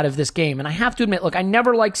shit out of this game. And I have to admit, look, I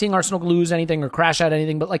never like seeing Arsenal lose anything or crash out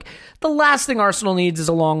anything, but like the last thing Arsenal needs is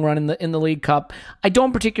a long run in the League Cup. I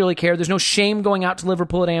don't particularly care. There's no shame going out to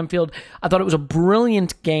Liverpool at Anfield. I thought it was a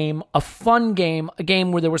brilliant game, a fun game, a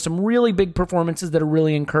game where there were some really big performances that are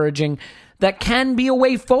really encouraging, that can be a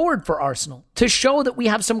way forward for Arsenal to show that we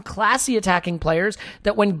have some classy attacking players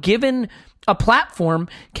that, when given a platform,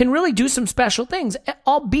 can really do some special things,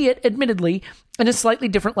 albeit admittedly in a slightly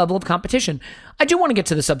different level of competition. I do want to get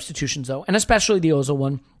to the substitutions, though, and especially the Ozil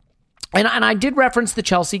one. And I did reference the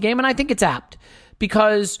Chelsea game, and I think it's apt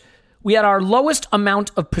because we had our lowest amount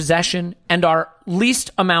of possession and our least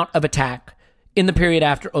amount of attack in the period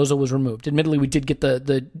after Ozil was removed. Admittedly, we did get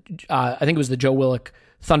the I think it was the Joe Willock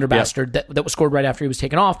Thunder Bastard that was scored right after he was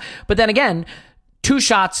taken off. But then again, 2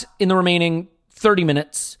 shots in the remaining 30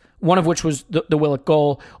 minutes, one of which was the Willock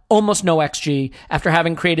goal, almost no XG, after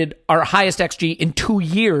having created our highest XG in 2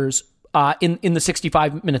 years in the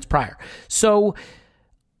 65 minutes prior. So,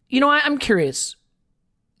 I'm curious.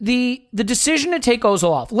 The decision to take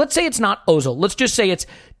Ozil off, let's say it's not Ozil. Let's just say it's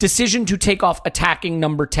decision to take off attacking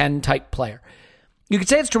number 10 type player. You could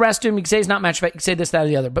say it's to rest him. You could say it's not match fit. You could say this, that, or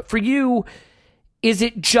the other. But for you, is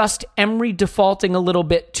it just Emery defaulting a little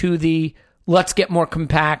bit to the let's get more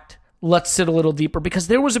compact, let's sit a little deeper? Because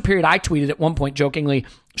there was a period I tweeted at one point jokingly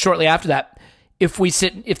shortly after that, if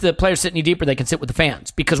the players sit any deeper, they can sit with the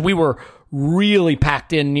fans, because we were really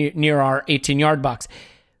packed in near our 18-yard box.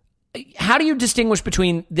 How do you distinguish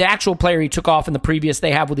between the actual player he took off and the previous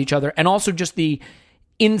they have with each other, and also just the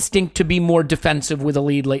instinct to be more defensive with a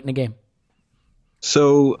lead late in the game?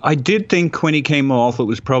 So I did think when he came off, it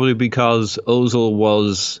was probably because Ozil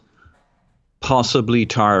was possibly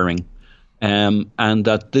tiring, and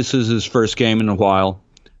that this is his first game in a while,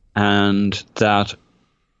 and that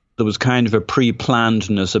there was kind of a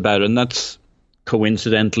pre-plannedness about it. And that's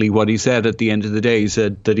coincidentally what he said at the end of the day. He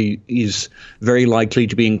said that he's very likely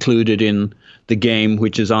to be included in the game,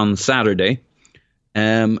 which is on Saturday,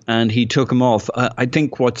 and he took him off. I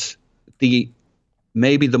think what's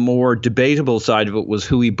maybe the more debatable side of it was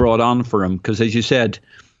who he brought on for him, because as you said,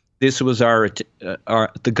 this was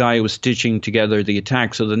the guy who was stitching together the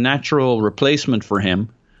attack. So the natural replacement for him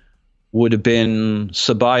would have been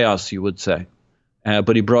Ceballos, you would say,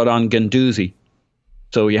 but he brought on Guendouzi.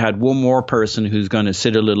 So you had one more person who's going to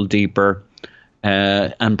sit a little deeper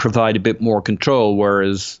and provide a bit more control,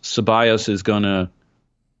 whereas Ceballos is going to,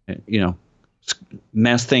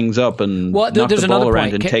 mess things up and knock the ball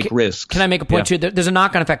around and take risks. Can I make a point too? There's a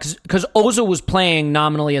knock-on effect because Ozil was playing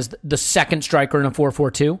nominally as the second striker in a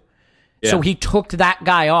 4-4-2. Yeah. So he took that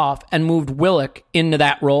guy off and moved Willock into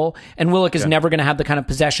that role. And Willock is never going to have the kind of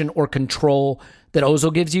possession or control that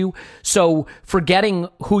Ozil gives you. So forgetting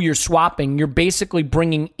who you're swapping, you're basically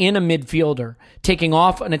bringing in a midfielder, taking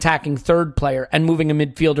off an attacking third player, and moving a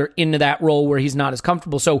midfielder into that role where he's not as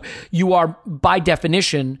comfortable. So you are, by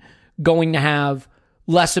definition, going to have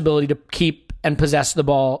less ability to keep and possess the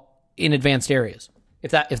ball in advanced areas,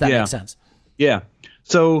 if that makes sense. Yeah.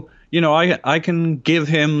 So, I can give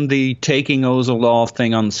him the taking Ozil off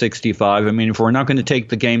thing on 65. I mean, if we're not going to take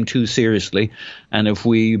the game too seriously, and if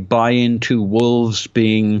we buy into Wolves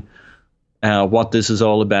being what this is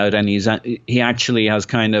all about, and he actually has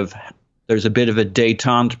there's a bit of a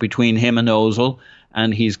détente between him and Ozil,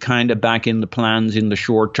 and he's kind of back in the plans in the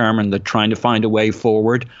short term, and they're trying to find a way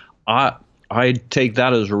forward. I'd take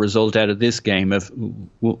that as a result out of this game. If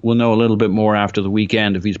we'll know a little bit more after the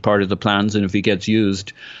weekend if he's part of the plans and if he gets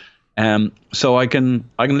used. So I can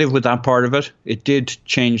live with that part of it. It did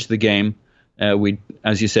change the game. We,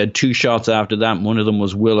 as you said, 2 shots after that. One of them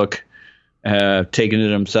was Willock taking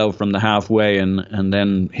it himself from the halfway and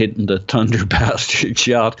then hitting the thunder bastard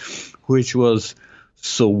shot, which was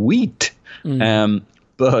sweet.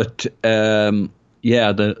 But the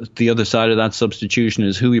other side of that substitution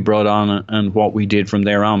is who we brought on and what we did from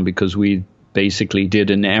there on, because we basically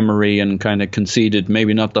did an Emery and kind of conceded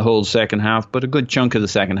maybe not the whole second half, but a good chunk of the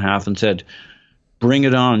second half, and said, bring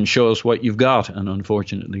it on, show us what you've got. And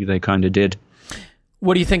unfortunately, they kind of did.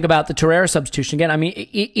 What do you think about the Torreira substitution? Again, I mean,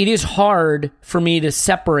 it is hard for me to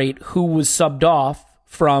separate who was subbed off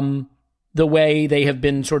from the way they have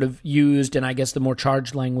been sort of used, and I guess the more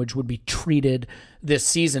charged language would be treated this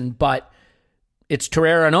season. But it's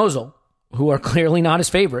Torreira and Ozil, who are clearly not his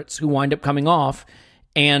favorites, who wind up coming off,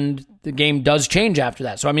 and the game does change after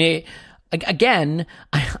that. So, I mean, again,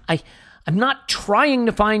 I'm not trying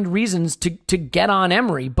to find reasons to get on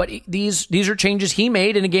Emery, but these are changes he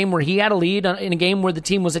made in a game where he had a lead, in a game where the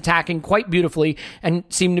team was attacking quite beautifully and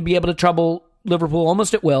seemed to be able to trouble Liverpool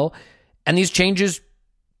almost at will. And these changes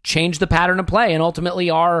change the pattern of play and ultimately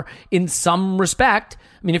are, in some respect,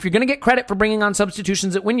 I mean, if you're going to get credit for bringing on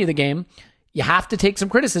substitutions that win you the game, you have to take some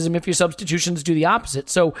criticism if your substitutions do the opposite.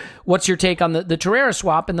 So what's your take on the Torreira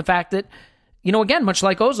swap and the fact that, again, much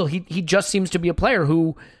like Ozil, he just seems to be a player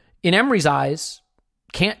who, in Emery's eyes,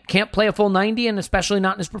 can't play a full 90, and especially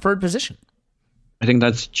not in his preferred position? I think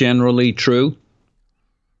that's generally true.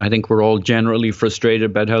 I think we're all generally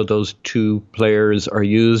frustrated about how those 2 players are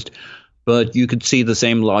used, but you could see the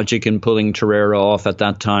same logic in pulling Torreira off at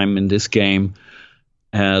that time in this game.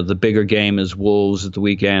 The bigger game is Wolves at the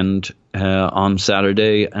weekend on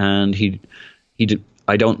Saturday, and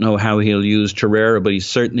I don't know how he'll use Torreira, but he's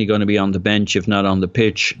certainly going to be on the bench, if not on the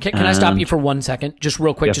pitch. Can I stop you for 1 second, just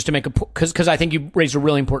real quick, just to make because I think you raised a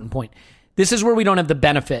really important point. This is where we don't have the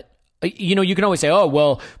benefit. You can always say, oh,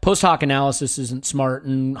 well, post hoc analysis isn't smart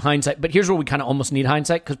and hindsight, but here's where we kind of almost need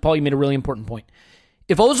hindsight, because Paul, you made a really important point.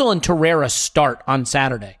 If Ozil and Torreira start on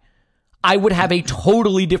Saturday, I would have a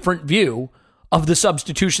totally different view of the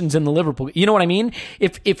substitutions in the Liverpool. You know what I mean?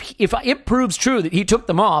 If it proves true that he took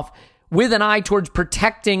them off with an eye towards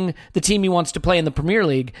protecting the team he wants to play in the Premier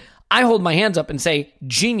League, I hold my hands up and say,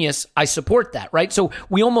 genius, I support that, right? So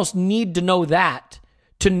we almost need to know that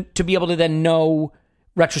to be able to then know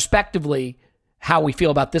retrospectively how we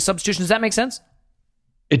feel about this substitution. Does that make sense?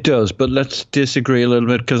 It does, but let's disagree a little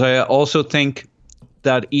bit, because I also think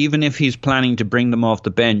that even if he's planning to bring them off the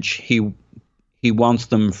bench, he wants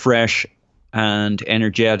them fresh and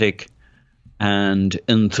energetic and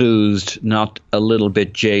enthused, not a little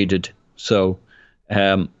bit jaded. So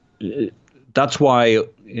that's why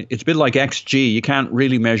it's a bit like XG. You can't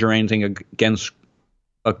really measure anything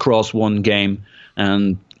across one game.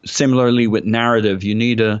 And similarly with narrative, you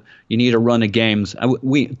need a run of games.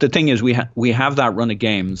 The thing is, we have that run of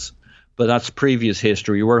games, but that's previous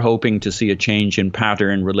history. We're hoping to see a change in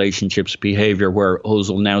pattern, relationships, behavior, where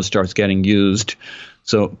Ozil now starts getting used.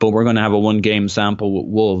 So, but we're going to have a 1-game sample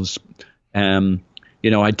with Wolves.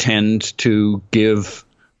 I tend to give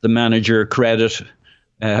the manager credit,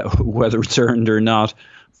 whether it's earned or not,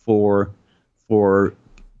 for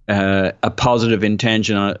a positive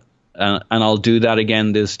intention, and I'll do that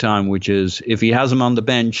again this time. Which is, if he has them on the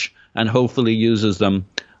bench and hopefully uses them,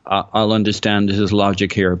 I'll understand his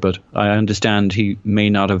logic here. But I understand he may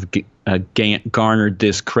not have garnered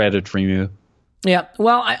this credit from you. Yeah,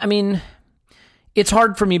 well, I mean, it's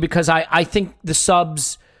hard for me because I think the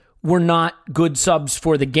subs were not good subs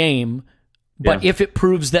for the game. But if it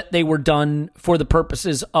proves that they were done for the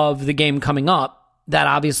purposes of the game coming up, that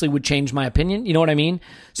obviously would change my opinion. You know what I mean?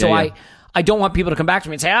 So I don't want people to come back to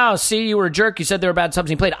me and say, oh, see, you were a jerk. You said they were bad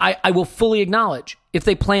subs and you played. I will fully acknowledge if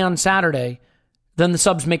they play on Saturday, then the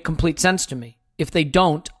subs make complete sense to me. If they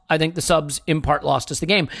don't, I think the subs in part lost us the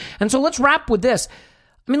game. And so let's wrap with this.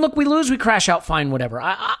 I mean, look, we lose, we crash out, fine, whatever.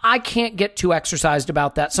 I can't get too exercised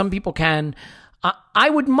about that. Some people can.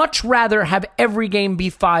 I would much rather have every game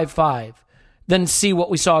be 5-5 than see what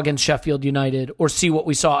we saw against Sheffield United or see what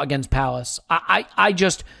we saw against Palace. I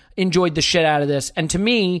just enjoyed the shit out of this. And to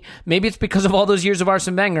me, maybe it's because of all those years of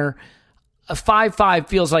Arsene Wenger, a 5-5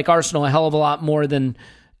 feels like Arsenal a hell of a lot more than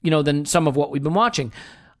some of what we've been watching.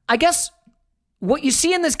 I guess what you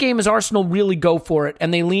see in this game is Arsenal really go for it,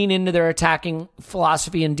 and they lean into their attacking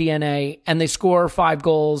philosophy and DNA, and they score 5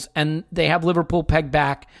 goals, and they have Liverpool pegged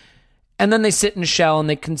back, and then they sit in a shell, and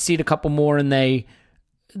they concede a couple more, and they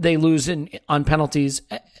lose on penalties.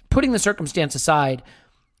 Putting the circumstance aside,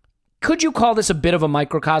 could you call this a bit of a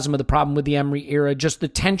microcosm of the problem with the Emery era, just the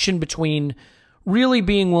tension between really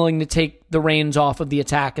being willing to take the reins off of the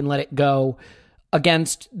attack and let it go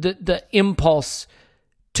against the impulse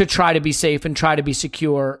to try to be safe and try to be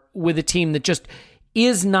secure with a team that just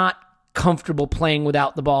is not comfortable playing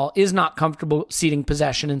without the ball, is not comfortable ceding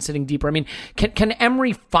possession and sitting deeper. I mean, can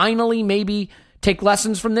Emery finally maybe take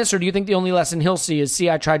lessons from this, or do you think the only lesson he'll see is,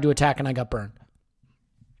 I tried to attack and I got burned?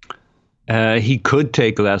 He could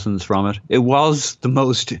take lessons from it. It was the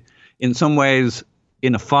most, in some ways,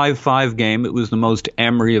 in a 5-5 game, it was the most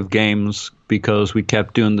Emery of games because we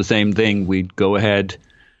kept doing the same thing. We'd go ahead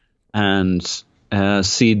and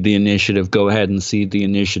cede the initiative, go ahead and cede the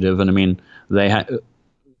initiative. And I mean, they had,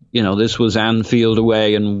 this was Anfield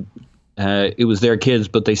away and it was their kids,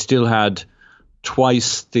 but they still had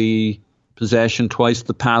twice the possession, twice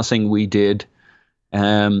the passing we did.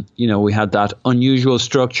 We had that unusual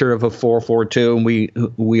structure of a 4-4-2,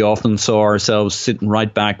 and we often saw ourselves sitting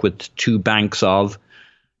right back with two banks of,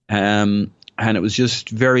 and it was just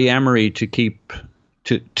very Emery to keep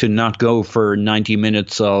to not go for 90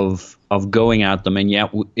 minutes of going at them, and yet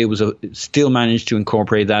it still managed to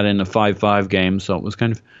incorporate that in a 5-5 game. So it was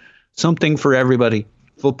kind of something for everybody.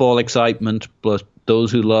 Football excitement, but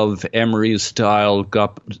those who love Emery's style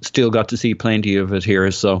still got to see plenty of it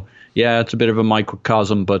here. So yeah, it's a bit of a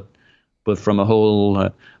microcosm, but from a whole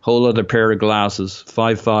other pair of glasses.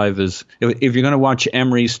 5-5 is, if you're going to watch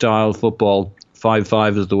Emery style football,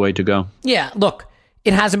 5-5 is the way to go. Yeah, look,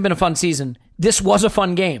 it hasn't been a fun season. This was a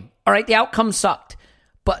fun game. All right, the outcome sucked,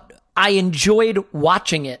 but I enjoyed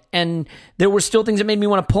watching it, and there were still things that made me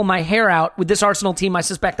want to pull my hair out. With this Arsenal team, I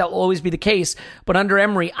suspect that will always be the case, but under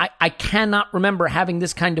Emery, I cannot remember having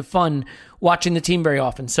this kind of fun watching the team very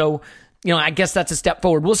often. So, I guess that's a step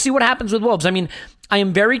forward. We'll see what happens with Wolves. I mean, I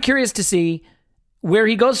am very curious to see where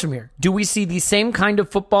he goes from here. Do we see the same kind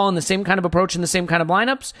of football and the same kind of approach and the same kind of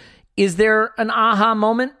lineups? Is there an aha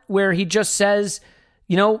moment where he just says,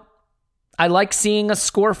 I like seeing us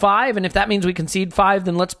score 5, and if that means we concede 5,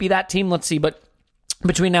 then let's be that team. Let's see. But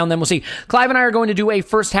between now and then, we'll see. Clive and I are going to do a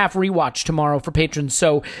first half rewatch tomorrow for patrons,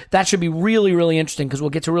 so that should be really, really interesting because we'll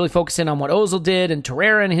get to really focus in on what Ozil did and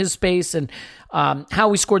Torreira in his space and how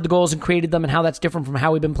we scored the goals and created them and how that's different from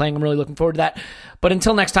how we've been playing. I'm really looking forward to that. But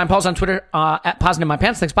until next time, Paul's on Twitter at Positive My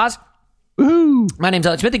Pants. Thanks, Paz. Woo-hoo. My name's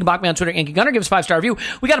Elliot Smith. You can block me on Twitter, Yankee Gunner. Give us a 5-star review.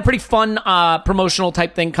 We got a pretty fun promotional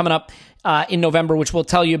type thing coming up in November, which we'll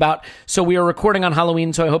tell you about. So we are recording on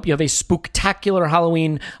Halloween, so I hope you have a spooktacular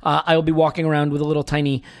Halloween. I will be walking around with a little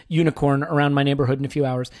tiny unicorn around my neighborhood in a few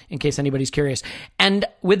hours, in case anybody's curious. And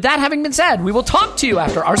with that having been said, we will talk to you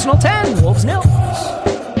after Arsenal 10, Wolves 0.